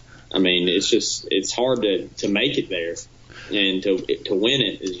it's hard to make it there, and to win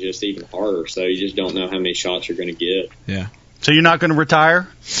it is just even harder. So you just don't know how many shots you're going to get. Yeah. So you're not going to retire?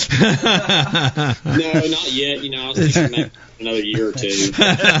 No, not yet. I was thinking maybe another year or two.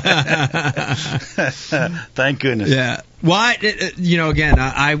 Thank goodness. Yeah. Well, again,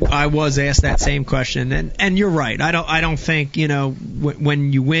 I was asked that same question, and you're right. I don't think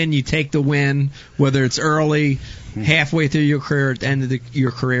when you win, you take the win, whether it's early, halfway through your career, at the end of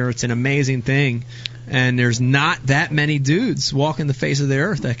your career. It's an amazing thing, and there's not that many dudes walking the face of the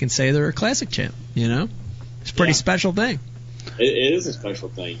earth that can say they're a Classic champ. It's a pretty special thing. It is a special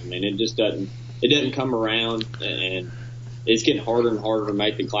thing. It just doesn't come around, and it's getting harder and harder to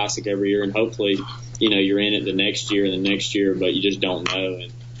make the Classic every year, and hopefully, you're in it the next year and the next year, but you just don't know.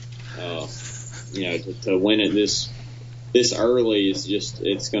 And, to win it this early is just,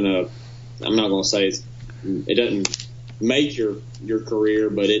 I'm not going to say it doesn't make your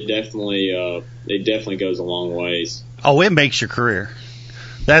career, but it definitely goes a long ways. Oh, it makes your career.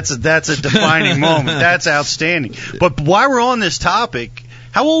 That's a defining moment. That's outstanding. But while we're on this topic,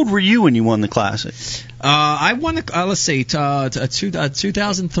 how old were you when you won the Classic? I won let's see,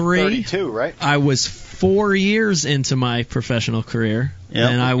 2003. 32, right? I was 4 years into my professional career,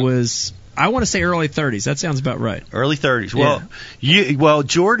 and I want to say early 30s. That sounds about right. Early 30s. Well,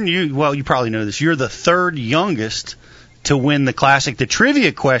 Jordan, you probably know this. You're the third youngest to win the Classic. The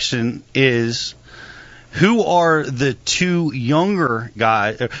trivia question is, who are the two younger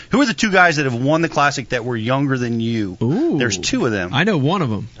guys? Who are the two guys that have won the Classic that were younger than you? Ooh. There's two of them. I know one of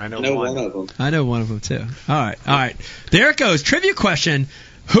them. I know one of them. I know one of them, too. All right. There it goes. Trivia question.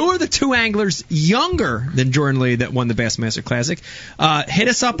 Who are the two anglers younger than Jordan Lee that won the Bassmaster Classic? Hit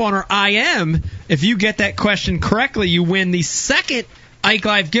us up on our IM. If you get that question correctly, you win the second Ike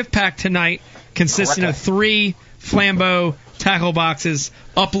Live gift pack tonight, consisting of 3 Flambeau tackle boxes,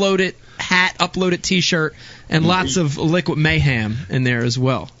 uploaded hat, uploaded T-shirt, and lots of Liquid Mayhem in there as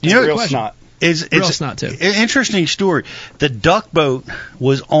well. Real snot. Real snot, too. An interesting story. The duck boat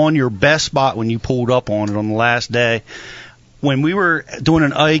was on your best spot when you pulled up on it on the last day. When we were doing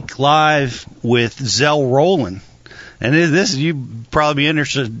an Ike Live with Zell Rowland, And this you probably be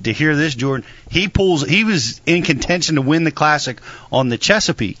interested to hear this, Jordan. He was in contention to win the Classic on the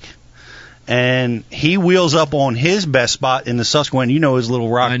Chesapeake. And he wheels up on his best spot in the Susquehanna. You know his little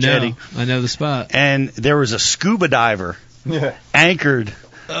rock jetty. I know the spot. And there was a scuba diver anchored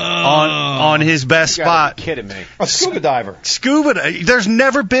on his best You gotta spot. be kidding me. A scuba diver. There's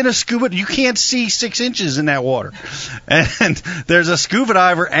never been a scuba. You can't see 6 inches in that water. And there's a scuba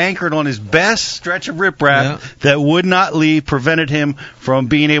diver anchored on his best stretch of riprap that would not leave, prevented him from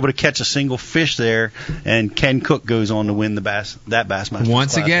being able to catch a single fish there. And Ken Cook goes on to win that Bassmasters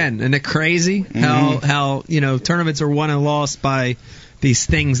Once Classic. again, isn't it crazy how tournaments are won and lost by these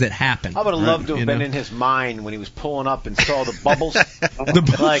things that happen? I would have loved to have been in his mind when he was pulling up and saw the bubbles.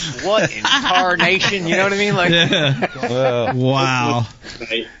 Like, what in tarnation? You know what I mean? Like, wow.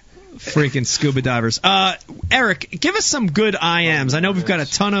 Freaking scuba divers. Eric, give us some good IMs. I know we've got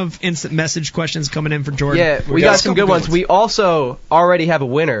a ton of instant message questions coming in for Jordan. Yeah, we got some good ones. We also already have a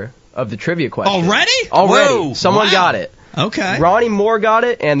winner of the trivia question. Already? Whoa. Someone got it. Okay. Ronnie Moore got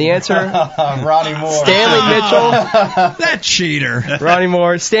it, and the answer... Ronnie Moore. Stanley Mitchell. That cheater. Ronnie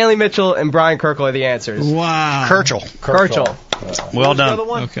Moore, Stanley Mitchell, and Brian Kirkle are the answers. Wow. Kirchhoff. Well done.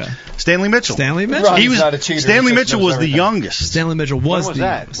 Okay. Stanley Mitchell. He was not a cheater. Stanley He just Mitchell knows was the everything. youngest. Stanley Mitchell was when was the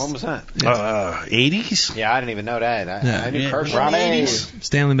that? youngest. When was that? 80s? Yeah, I didn't even know that. I knew Kershaw. Ronnie. 80s.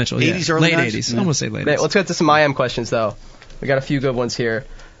 Stanley Mitchell, 80s, early late 90s. I'm going to say late Okay, 80s. let's get to some IM questions, though. We got a few good ones here.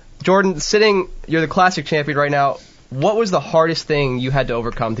 Jordan, you're the Classic champion right now. What was the hardest thing you had to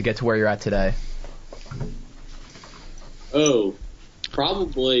overcome to get to where you're at today? Oh,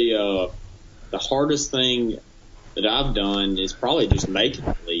 probably the hardest thing that I've done is probably just making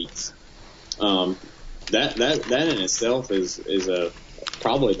the leagues. That in itself is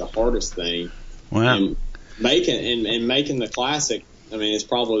probably the hardest thing. Wow. And making the Classic, I mean, it's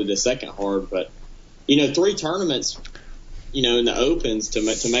probably the second hard. But 3 tournaments, in the Opens to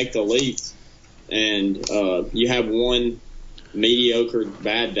make the leagues, and you have one mediocre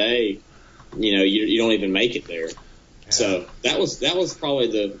bad day, you don't even make it there. So that was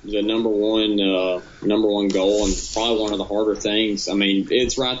probably the number one goal, and probably one of the harder things. I mean,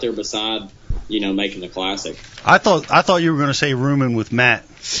 it's right there beside making the Classic. I thought you were going to say rooming with Matt.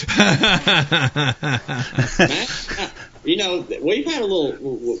 Matt,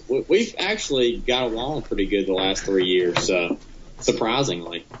 we've actually got along pretty good the last 3 years.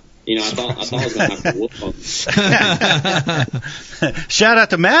 Surprisingly. I thought I was going to have to whoop him. Shout out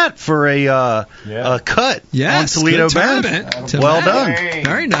to Matt for a cut on Toledo Bend. Well done.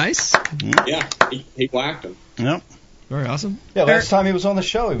 Very nice. Yeah, he whacked him. Yep. Very awesome. Yeah, last time he was on the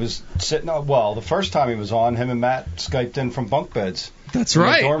show, he was sitting on, the first time he was on, him and Matt Skyped in from bunk beds. That's in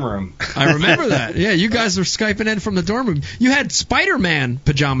right. The dorm room. I remember that. Yeah, you guys were Skyping in from the dorm room. You had Spider-Man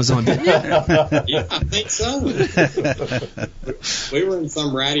pajamas on, didn't you? Yeah, I think so. We were in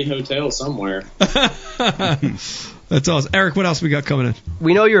some ratty hotel somewhere. That's awesome. Eric, what else we got coming in?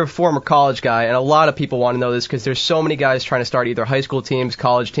 We know you're a former college guy, and a lot of people want to know this because there's so many guys trying to start either high school teams,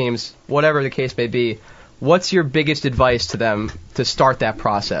 college teams, whatever the case may be. What's your biggest advice to them to start that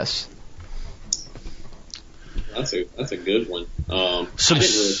process? That's a good one. I didn't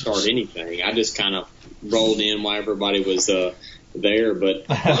really start anything. I just kind of rolled in while everybody was there. But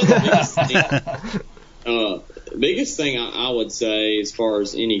the biggest thing I would say as far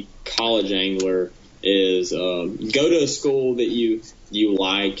as any college angler is go to a school that you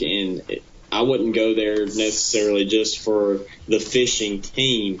like, and I wouldn't go there necessarily just for the fishing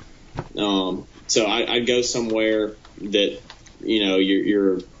team. So I'd go somewhere that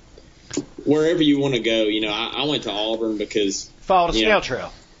you're wherever you want to go. I went to Auburn because followed a snail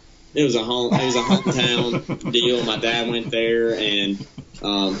trail. It was a hometown deal. My dad went there, and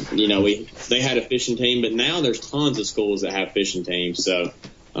they had a fishing team. But now there's tons of schools that have fishing teams. So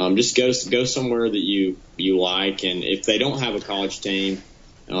just go somewhere that you like, and if they don't have a college team,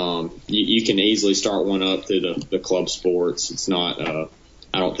 you can easily start one up through the club sports. It's not.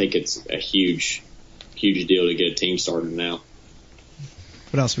 I don't think it's a huge deal to get a team started now.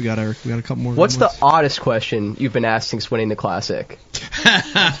 What else we got, Eric? We got a couple more. What's the oddest question you've been asked since winning the Classic?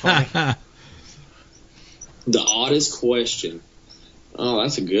 The oddest question. Oh,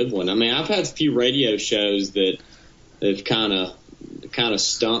 that's a good one. I mean, I've had a few radio shows that have kind of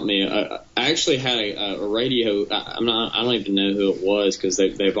stumped me. I actually had a radio. I don't even know who it was because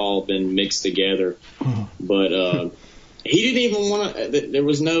they've all been mixed together. But he didn't even want to. There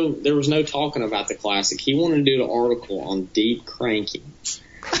was no talking about the Classic. He wanted to do an article on deep cranking.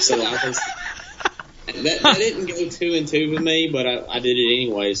 So that didn't go 2 and 2 with me, but I did it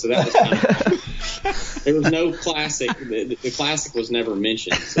anyway. So that was kind of. There was no Classic. The Classic was never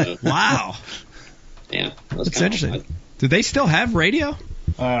mentioned. So wow. Yeah, that's interesting. Do they still have radio?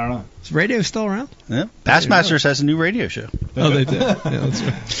 I don't know. Is radio still around? Yeah. Bassmasters has a new radio show. Oh, they do. Yeah, that's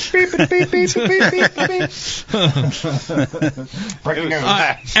right. Breaking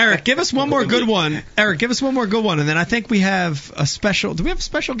news. Eric, give us one more good one. And then I think we have a special. Do we have a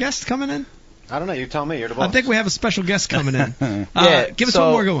special guest coming in? I don't know. You tell me. You're the boss. I think we have a special guest coming in. Give us so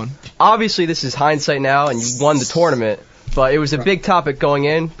one more good one. Obviously, this is hindsight now, and you won the tournament. But it was a big topic going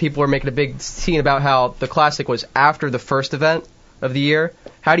in. People were making a big scene about how the Classic was after the first event of the year.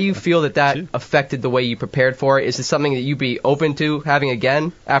 How do you feel that affected the way you prepared for it? Is it something that you'd be open to having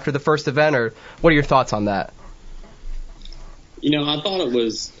again after the first event, or what are your thoughts on that? I thought it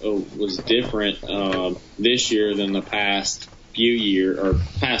was different this year than the past few years or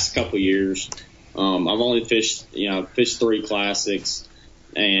past couple years. I've only fished 3 Classics,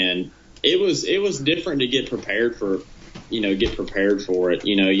 and it was different to get prepared for it.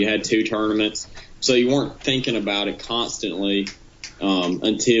 You had 2 tournaments, so you weren't thinking about it constantly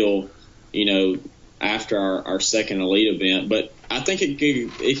until after our second elite event. But I think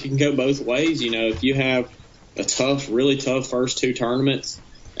it can go both ways. If you have a really tough first 2 tournaments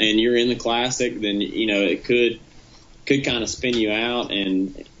and you're in the Classic, then it could kind of spin you out,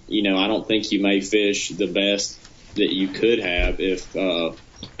 and I don't think you may fish the best that you could have if.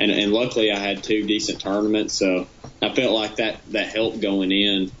 And luckily I had 2 decent tournaments, so I felt like that helped going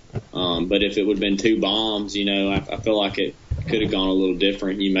in. But if it would have been 2 bombs, I feel like it could have gone a little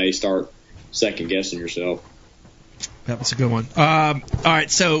different. You may start second guessing yourself. That was a good one. All right,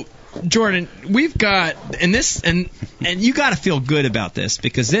 so Jordan, we've got and you got to feel good about this,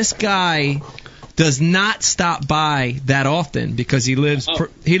 because this guy does not stop by that often because he lives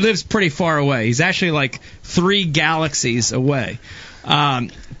pretty far away. He's actually like 3 galaxies away.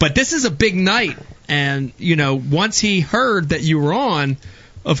 But this is a big night, and once he heard that you were on,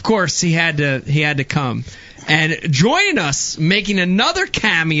 of course he had to come. And joining us, making another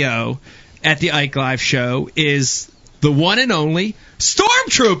cameo at the Ike Live show, is the one and only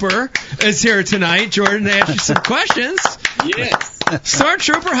Stormtrooper is here tonight. Jordan, to ask you some questions. Yes.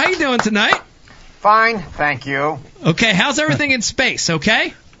 Stormtrooper, how you doing tonight? Fine, thank you. Okay, how's everything in space?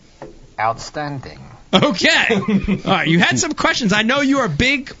 Okay. Outstanding. Okay. All right, you had some questions. I know you're a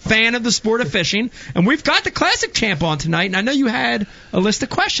big fan of the sport of fishing, and we've got the Classic champ on tonight, and I know you had a list of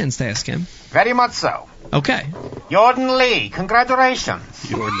questions to ask him. Very much so. Okay. Jordan Lee, congratulations.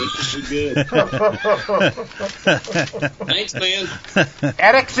 Good. Thanks, man.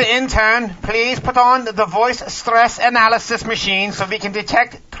 Eric the intern, please put on the voice stress analysis machine so we can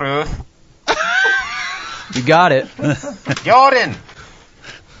detect truth. You got it. Jordan.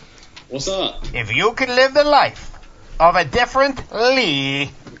 What's up? If you could live the life of a different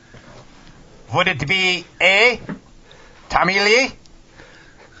Lee, would it be A, Tommy Lee,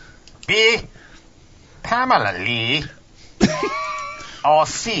 B, Pamela Lee, or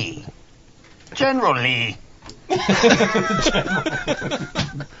C, General Lee?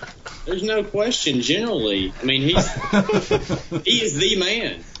 There's no question, General Lee. I mean, he is the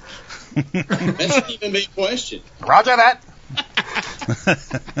man. That shouldn't even be a question. Roger that.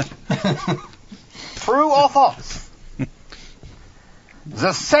 True or false?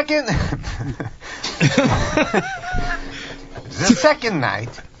 The second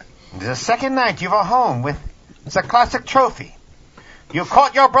night you were home with the Classic trophy, you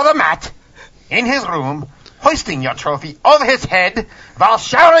caught your brother Matt in his room hoisting your trophy over his head while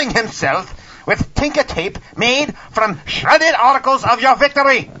showering himself with tinker tape made from shredded articles of your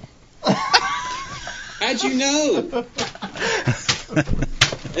victory. How'd you know?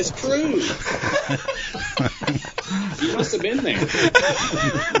 It's true. You must have been there.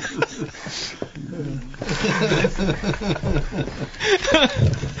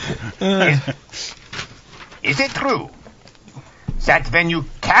 Is it true that when you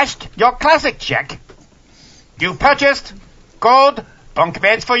cashed your Classic check, you purchased gold bunk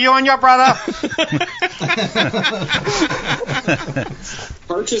beds for you and your brother?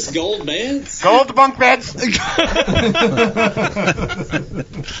 Purchase gold beds? Gold bunk beds.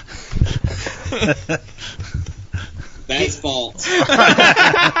 That's false.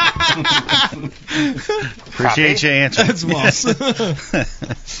 Appreciate your answer. That's false.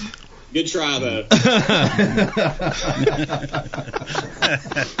 Good try, though.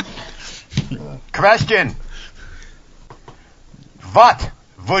 Question. What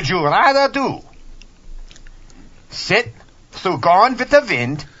would you rather do? Sit through Gone with the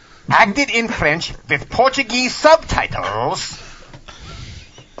Wind, acted in French with Portuguese subtitles,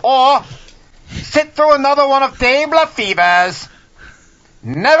 or sit through another one of Dave Lefever's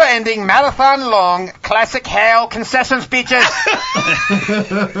never-ending marathon-long Classic Hail concession speeches?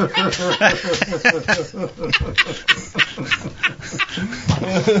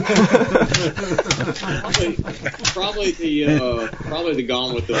 Probably the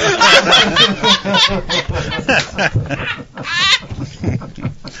Gone with the.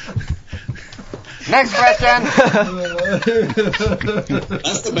 Next question.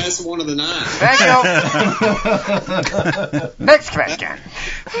 That's the best one of the night. Thank you. Next question.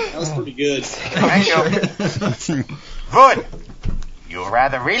 That was pretty good. Thank you. Would you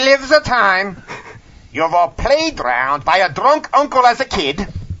rather relive the time you were played round by a drunk uncle as a kid,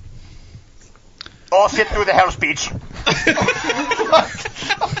 or sit through the hell speech?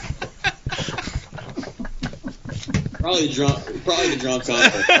 Probably the drunk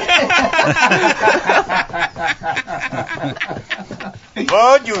uncle.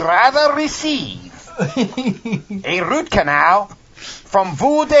 Would you rather receive a root canal from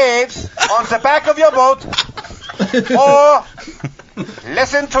Voo Dave's on the back of your boat, or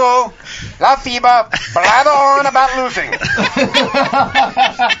listen to La Fiba blather on about losing?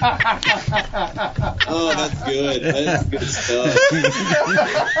 Oh, that's good. That's good stuff.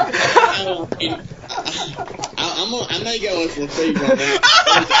 I may go with La Fiba on that.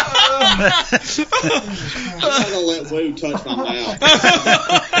 I'm not going to let Woo touch my mouth.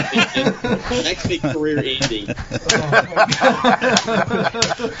 Next big career ending.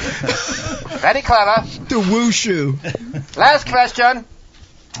 Very clever. The wushu. Last question.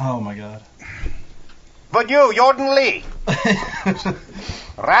 Oh my God. Would you, Jordan Lee,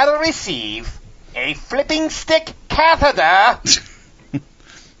 rather receive a flipping stick catheter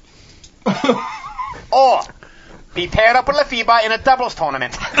or be paired up with La Fiba in a doubles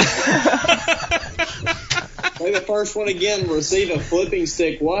tournament? Say the first one again. Receive a flipping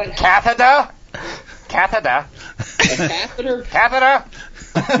stick. What? Catheter. Catheter. A catheter? Catheter.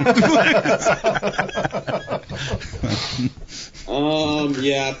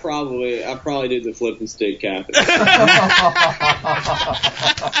 Yeah, I probably did the flipping stick catheter.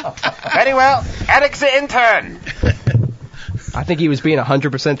 Very well. Eric's the intern. I think he was being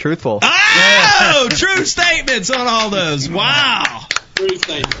 100% truthful. Oh, true statements on all those. Wow. True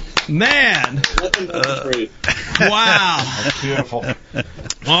statement. Man. Nothing but the truth. Wow. That's beautiful. I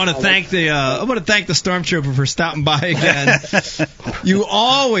want to thank the Stormtrooper for stopping by again. You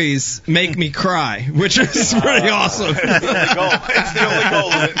always make me cry, which is pretty awesome. It's the only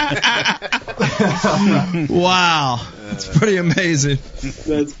goal of it. Wow. It's pretty amazing.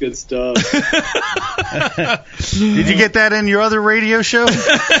 That's good stuff. Did you get that in your other radio show?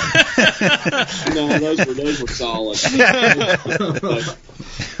 No, those were solid.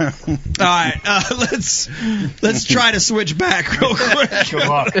 All right, let's try to switch back real quick. Good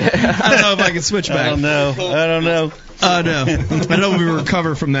luck. I don't know if I can switch back. I don't know. No. I know we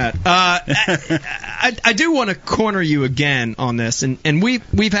recover from that. I do want to corner you again on this, and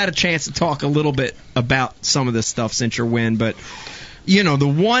we've had a chance to talk a little bit about some of this stuff since your win, but the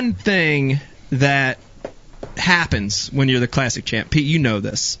one thing that happens when you're the Classic champ, Pete, you know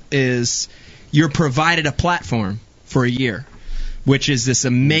this, is you're provided a platform for a year, which is this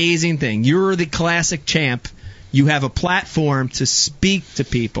amazing thing. You're the Classic champ. You have a platform to speak to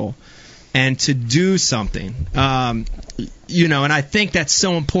people and to do something. And I think that's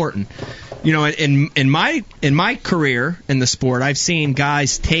so important. In my career in the sport, I've seen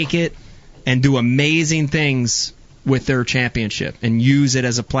guys take it and do amazing things with their championship and use it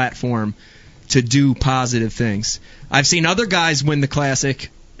as a platform to do positive things. I've seen other guys win the Classic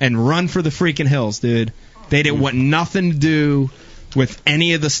and run for the freaking hills, dude. They didn't want nothing to do with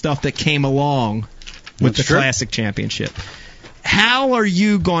any of the stuff that came along with the Classic championship. How are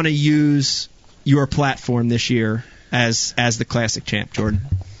you going to use your platform this year as the Classic champ, Jordan?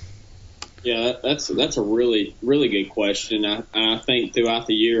 Yeah, that's a really, really good question. I think throughout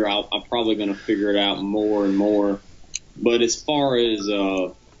the year I'm probably going to figure it out more and more. But as far as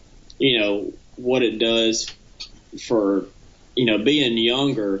what it does for being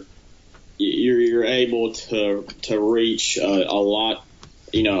younger, you're able to reach a lot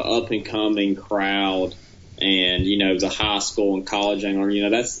up and coming crowd, and the high school and college angler.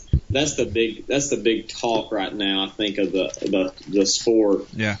 That's the big talk right now, I think, of the sport.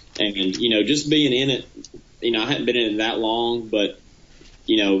 Yeah. And just being in it, I hadn't been in it that long, but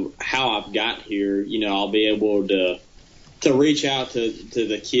how I've got here, I'll be able to reach out to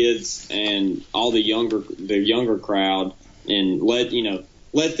the kids and all the younger crowd and let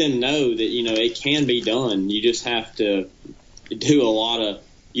them know that it can be done. You just have to do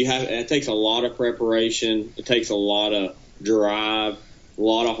it takes a lot of preparation. It takes a lot of drive, a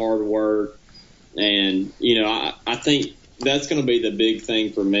lot of hard work, and I think that's going to be the big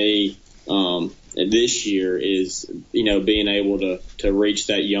thing for me this year is being able to reach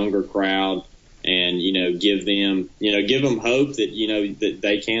that younger crowd and give them hope that that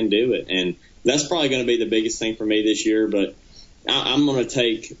they can do it. And that's probably going to be the biggest thing for me this year. But I'm going to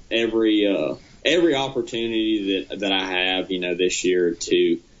take every opportunity that I have this year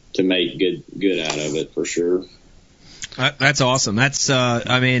to make good out of it for sure. That's awesome. That's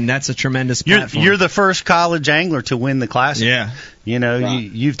that's a tremendous platform. You're the first college angler to win the Classic. Yeah. Right.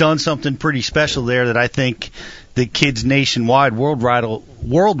 You've done something pretty special there that I think the kids nationwide, worldwide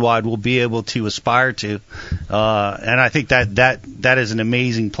will be able to aspire to. And I think that is an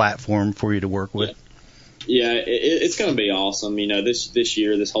amazing platform for you to work with. Yeah, it's going to be awesome. This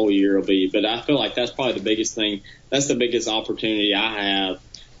year, this whole year will be. But I feel like that's probably the biggest thing. That's the biggest opportunity I have.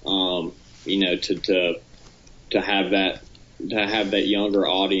 To have that younger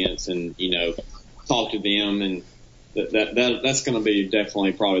audience and talk to them, and that's going to be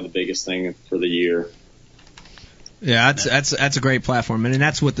definitely probably the biggest thing for the year. Yeah, that's a great platform, and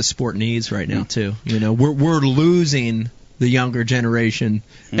that's what the sport needs right now too. We're losing the younger generation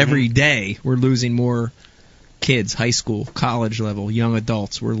every day. We're losing more kids, high school, college level, young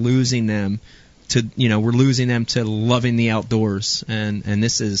adults. We're losing them to loving the outdoors, and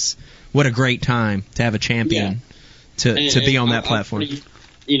this is what a great time to have a champion to be on that platform. I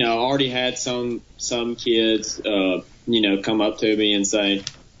already had some kids come up to me and say,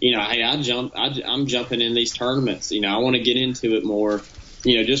 hey, I'm jumping in these tournaments. I want to get into it more,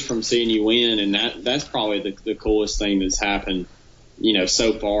 just from seeing you win. And that's probably the coolest thing that's happened,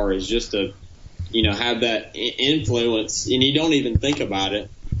 so far, is just to, have that influence. And you don't even think about it.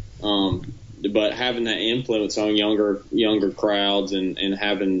 But having that influence on younger crowds and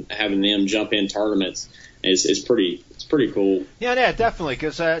having them jump in tournaments is pretty cool. Yeah, definitely.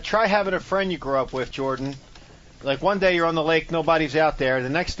 Because try having a friend you grew up with, Jordan. Like one day you're on the lake, nobody's out there. The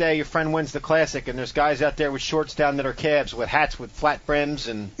next day your friend wins the Classic, and there's guys out there with shorts down to their calves, with hats with flat brims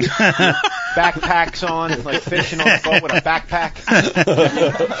and backpacks on, like fishing on a boat with a backpack.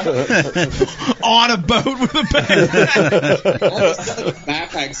 On a boat with a backpack. All of a sudden,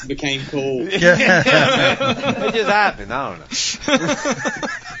 backpacks became cool. It just happened. I don't know.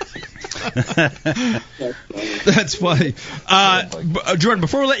 That's funny. Jordan,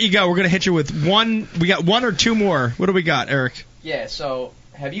 before we let you go, we're going to hit you with one. We got one or two more. What do we got, Eric? Yeah, so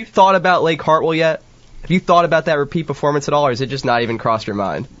have you thought about Lake Hartwell yet? Have you thought about that repeat performance at all, or has it just not even crossed your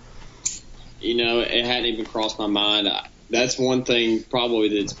mind? It hadn't even crossed my mind. That's one thing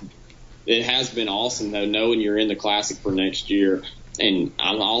probably it has been awesome, though, knowing you're in the Classic for next year. And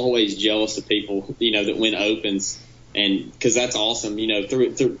I'm always jealous of people, that win Opens, and because that's awesome,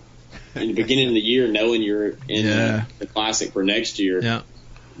 through in the beginning of the year, knowing you're in the Classic for next year. Yeah.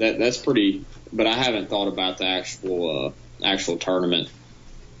 That's pretty. But I haven't thought about the actual tournament.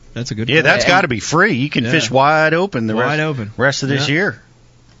 That's a good. Yeah, that's got to be free. You can fish wide open rest of this year.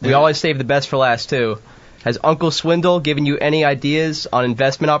 We always save the best for last too. Has Uncle Swindle given you any ideas on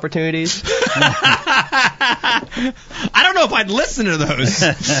investment opportunities? I don't know if I'd listen to those.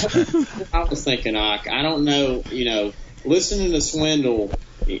 I was thinking, I don't know. Listening to Swindle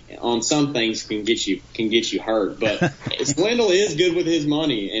on some things can get you hurt, but Swindle is good with his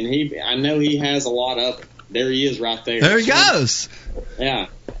money, and I know he has a lot of it. There he is, right there. There he goes. Yeah.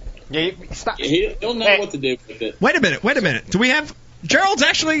 Stop. He'll know what to do with it. Wait a minute. Do we have Gerald's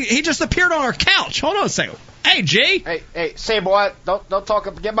actually? He just appeared on our couch. Hold on a second. Hey, G. Hey, say boy, don't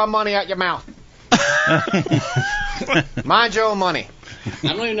talk. Get my money out your mouth. Mind your own money. I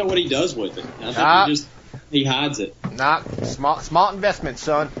don't even know what he does with it. I think he hides it. Nah, smart investments,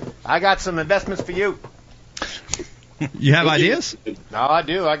 son. I got some investments for you. You have ideas? No, I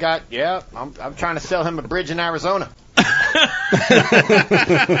do. I'm trying to sell him a bridge in Arizona.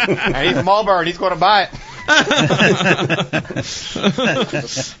 And he's Marlboro, and he's going to buy it.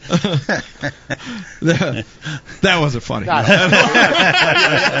 That wasn't funny.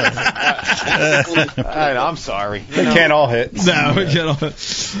 I'm sorry. We can't all hit. No, we can't all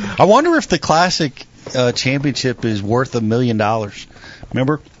hit. I wonder if the Classic championship is worth $1 million.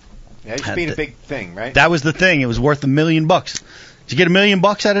 Remember? Yeah, it used to be a big thing, right? That was the thing. It was worth $1 million. Did you get $1 million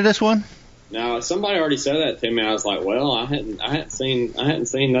out of this one? No, somebody already said that to me. I was like, well, I hadn't seen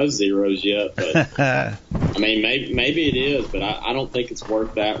those zeros yet, but I mean, maybe it is, but I don't think it's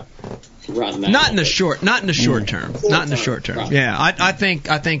worth that right now. Not in the short term. Not in the short term. Right. Yeah, I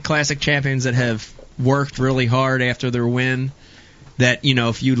think Classic champions that have worked really hard after their win, that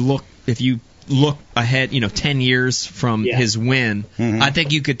if you look ahead, 10 years from his win, I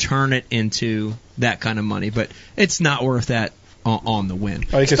think you could turn it into that kind of money, but it's not worth that on the win.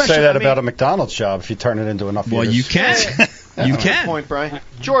 Well, you could say that about a McDonald's job if you turn it into enough years. Well, you can. You Good can. point, Brian.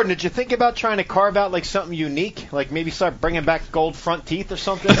 Jordan, did you think about trying to carve out like something unique, like maybe start bringing back gold front teeth or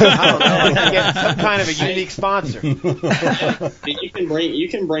something? I don't know, like get some kind of a unique sponsor. You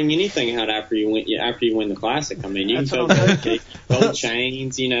can bring anything out after you win the classic. I mean, you That's can what go I'm saying. gold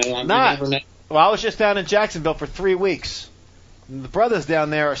chains. You know, I mean, Not. you never know. Well, I was just down in Jacksonville for 3 weeks. And the brothers down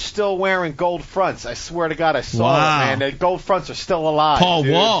there are still wearing gold fronts. I swear to God, I saw Wow. it, man. The gold fronts are still alive. Paul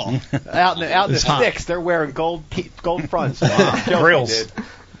dude. Wall. Out in the It's hot. sticks, they're wearing gold fronts. Joking, Grills. dude.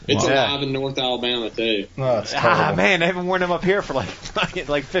 It's Yeah. alive in North Alabama too. Oh, it's Ah, terrible. man, they haven't worn them up here for like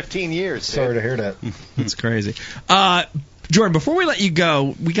 15 years. dude. Sorry to hear that. That's crazy. Jordan, before we let you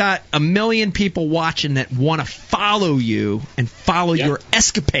go, we got 1 million people watching that want to follow you and follow Yep. your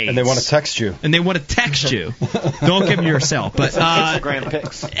escapades. And they want to text you. And they want to text you. Don't give them your cell. But Instagram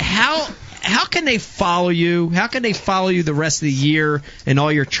pics. how can they follow you? How can they follow you the rest of the year and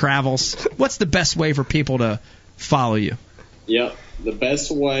all your travels? What's the best way for people to follow you? Yep. The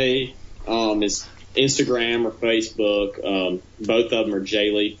best way is Instagram or Facebook. Both of them are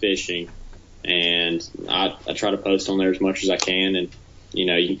J Lee Fishing, and I try to post on there as much as I can. And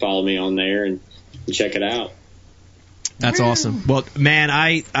you can follow me on there and check it out. That's awesome. Well, man,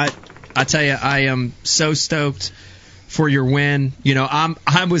 I tell you, I am so stoked for your win.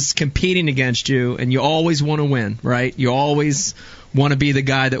 I was competing against you, and you always want to win, right? You always want to be the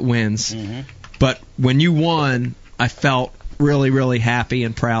guy that wins. Mm-hmm. But when you won, I felt really, really happy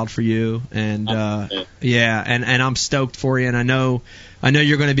and proud for you, and and I'm stoked for you. And I know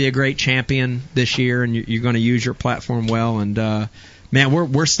you're going to be a great champion this year, and you're going to use your platform well. And man,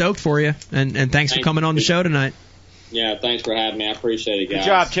 we're stoked for you, and thanks for coming on the show tonight. Yeah, thanks for having me. I appreciate it, guys. Good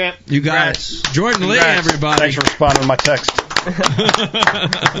job, champ. You got it. Jordan Lee, everybody. Thanks for responding to my text.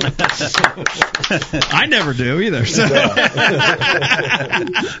 I never do either. So.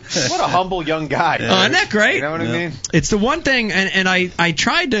 What a humble young guy. Isn't that great? You know what I mean? It's the one thing, and I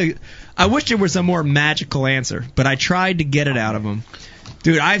tried to. I wish there was a more magical answer, but I tried to get it out of him.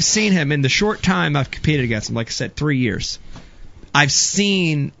 Dude, I've seen him in the short time I've competed against him, like I said, 3 years. I've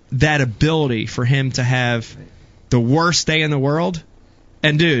seen that ability for him to have the worst day in the world.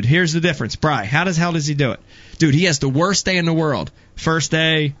 And, dude, here's the difference. Bri, how does he do it? Dude, he has the worst day in the world. First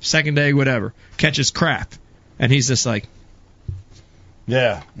day, second day, whatever. Catches crap. And he's just like...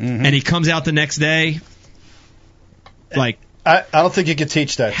 Yeah. Mm-hmm. And he comes out the next day like... I don't think you can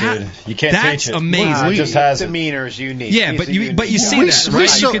teach that, dude. You can't teach it. That's amazing. It just has it. Demeanor is unique. Yeah, but you see that,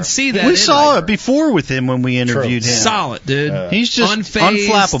 right? You can see that. We saw it before with him when we interviewed him. Solid, dude. He's just unfazed,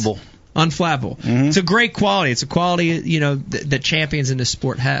 unflappable. Mm-hmm. It's a great quality. It's a quality, that champions in this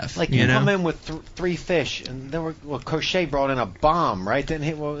sport have. Like you come in with 3 fish, and there were Crochet brought in a bomb, right? Didn't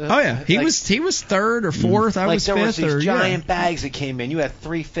he? Oh yeah, he was third or fourth. I was there fifth. Was these giant bags that came in. You had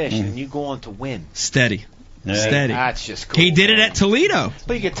 3 fish, and you go on to win. Steady. Yeah. Steady. That's just cool. He did it at Toledo.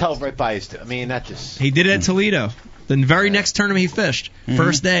 But you could tell right by his. I mean, that just. He did it at Toledo. The very next tournament he fished. Mm-hmm.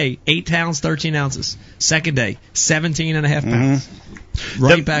 First day, 8 pounds, 13 ounces. Second day, 17.5 pounds.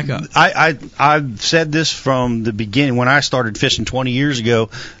 Right back up. I've said this from the beginning. When I started fishing 20 years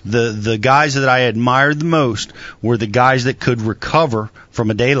ago, the guys that I admired the most were the guys that could recover from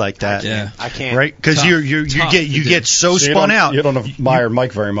a day like that. Yeah, I can't. Right? Because you get so spun out. You don't admire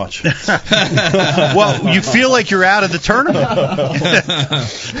Mike very much. Well, you feel like you're out of the tournament.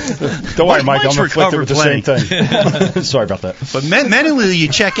 Don't worry, Mike. I'm Mike's afflicted with the same recovered thing. Sorry about that. But mentally, you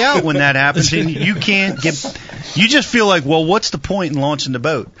check out when that happens, and you can't get. You just feel like, well, what's the point in launching the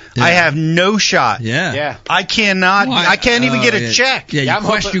boat? Yeah. I have no shot. Yeah. I cannot. Well, I can't even get a check. Yeah, you I'm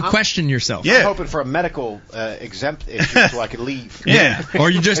question yourself. Yeah. I'm hoping for a medical exempt issue so I could leave. Yeah. Or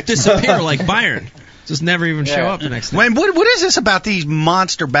you just disappear like Byron. Just never even show up the next day. Man, what is this about these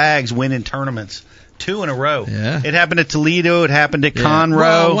monster bags winning tournaments? 2 in a row. Yeah. It happened at Toledo. It happened at Conroe.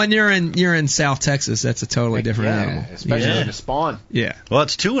 Well, when you're in South Texas, that's a totally different animal. Especially in the spawn. Yeah. Well,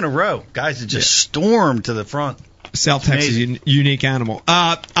 it's 2 in a row. Guys that just stormed to the front. South Texas, unique animal.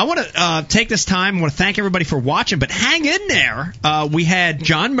 I want to take this time. I want to thank everybody for watching, but hang in there. We had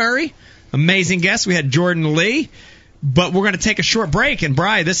John Murray, amazing guest. We had Jordan Lee, but we're going to take a short break. And,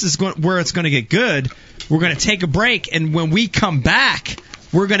 Bri, this is where it's going to get good. We're going to take a break, and when we come back,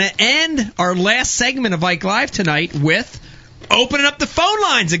 we're going to end our last segment of Ike Live tonight with opening up the phone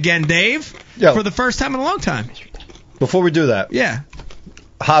lines again, Dave, for the first time in a long time. Before we do that,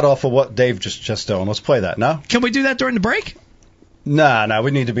 hot off of what Dave just doing, let's play that, no? Can we do that during the break? Nah, we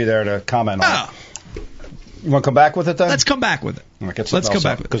need to be there to comment on it. You want to come back with it then? Let's come back with it. Let's come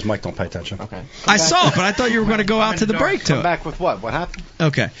back with it. Because Mike don't pay attention. Okay. I saw it, but I thought you were going to go out to the break to Come it. back with what? What happened?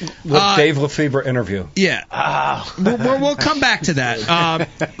 Okay. With Dave Lefebvre interview. Yeah. We'll come back to that.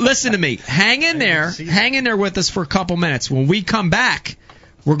 Listen to me. Hang in there. Hang in there with us for a couple minutes. When we come back,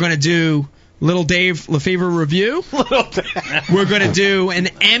 we're going to do Little Dave Lefebvre review. We're going to do an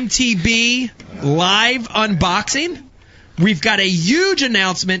MTB live unboxing. We've got a huge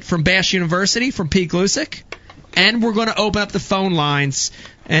announcement from Bash University from Pete Glusick. And we're going to open up the phone lines.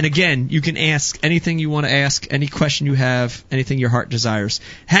 And again, you can ask anything you want to ask, any question you have, anything your heart desires.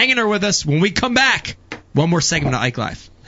 Hang in there with us. When we come back, one more segment of Ike Live.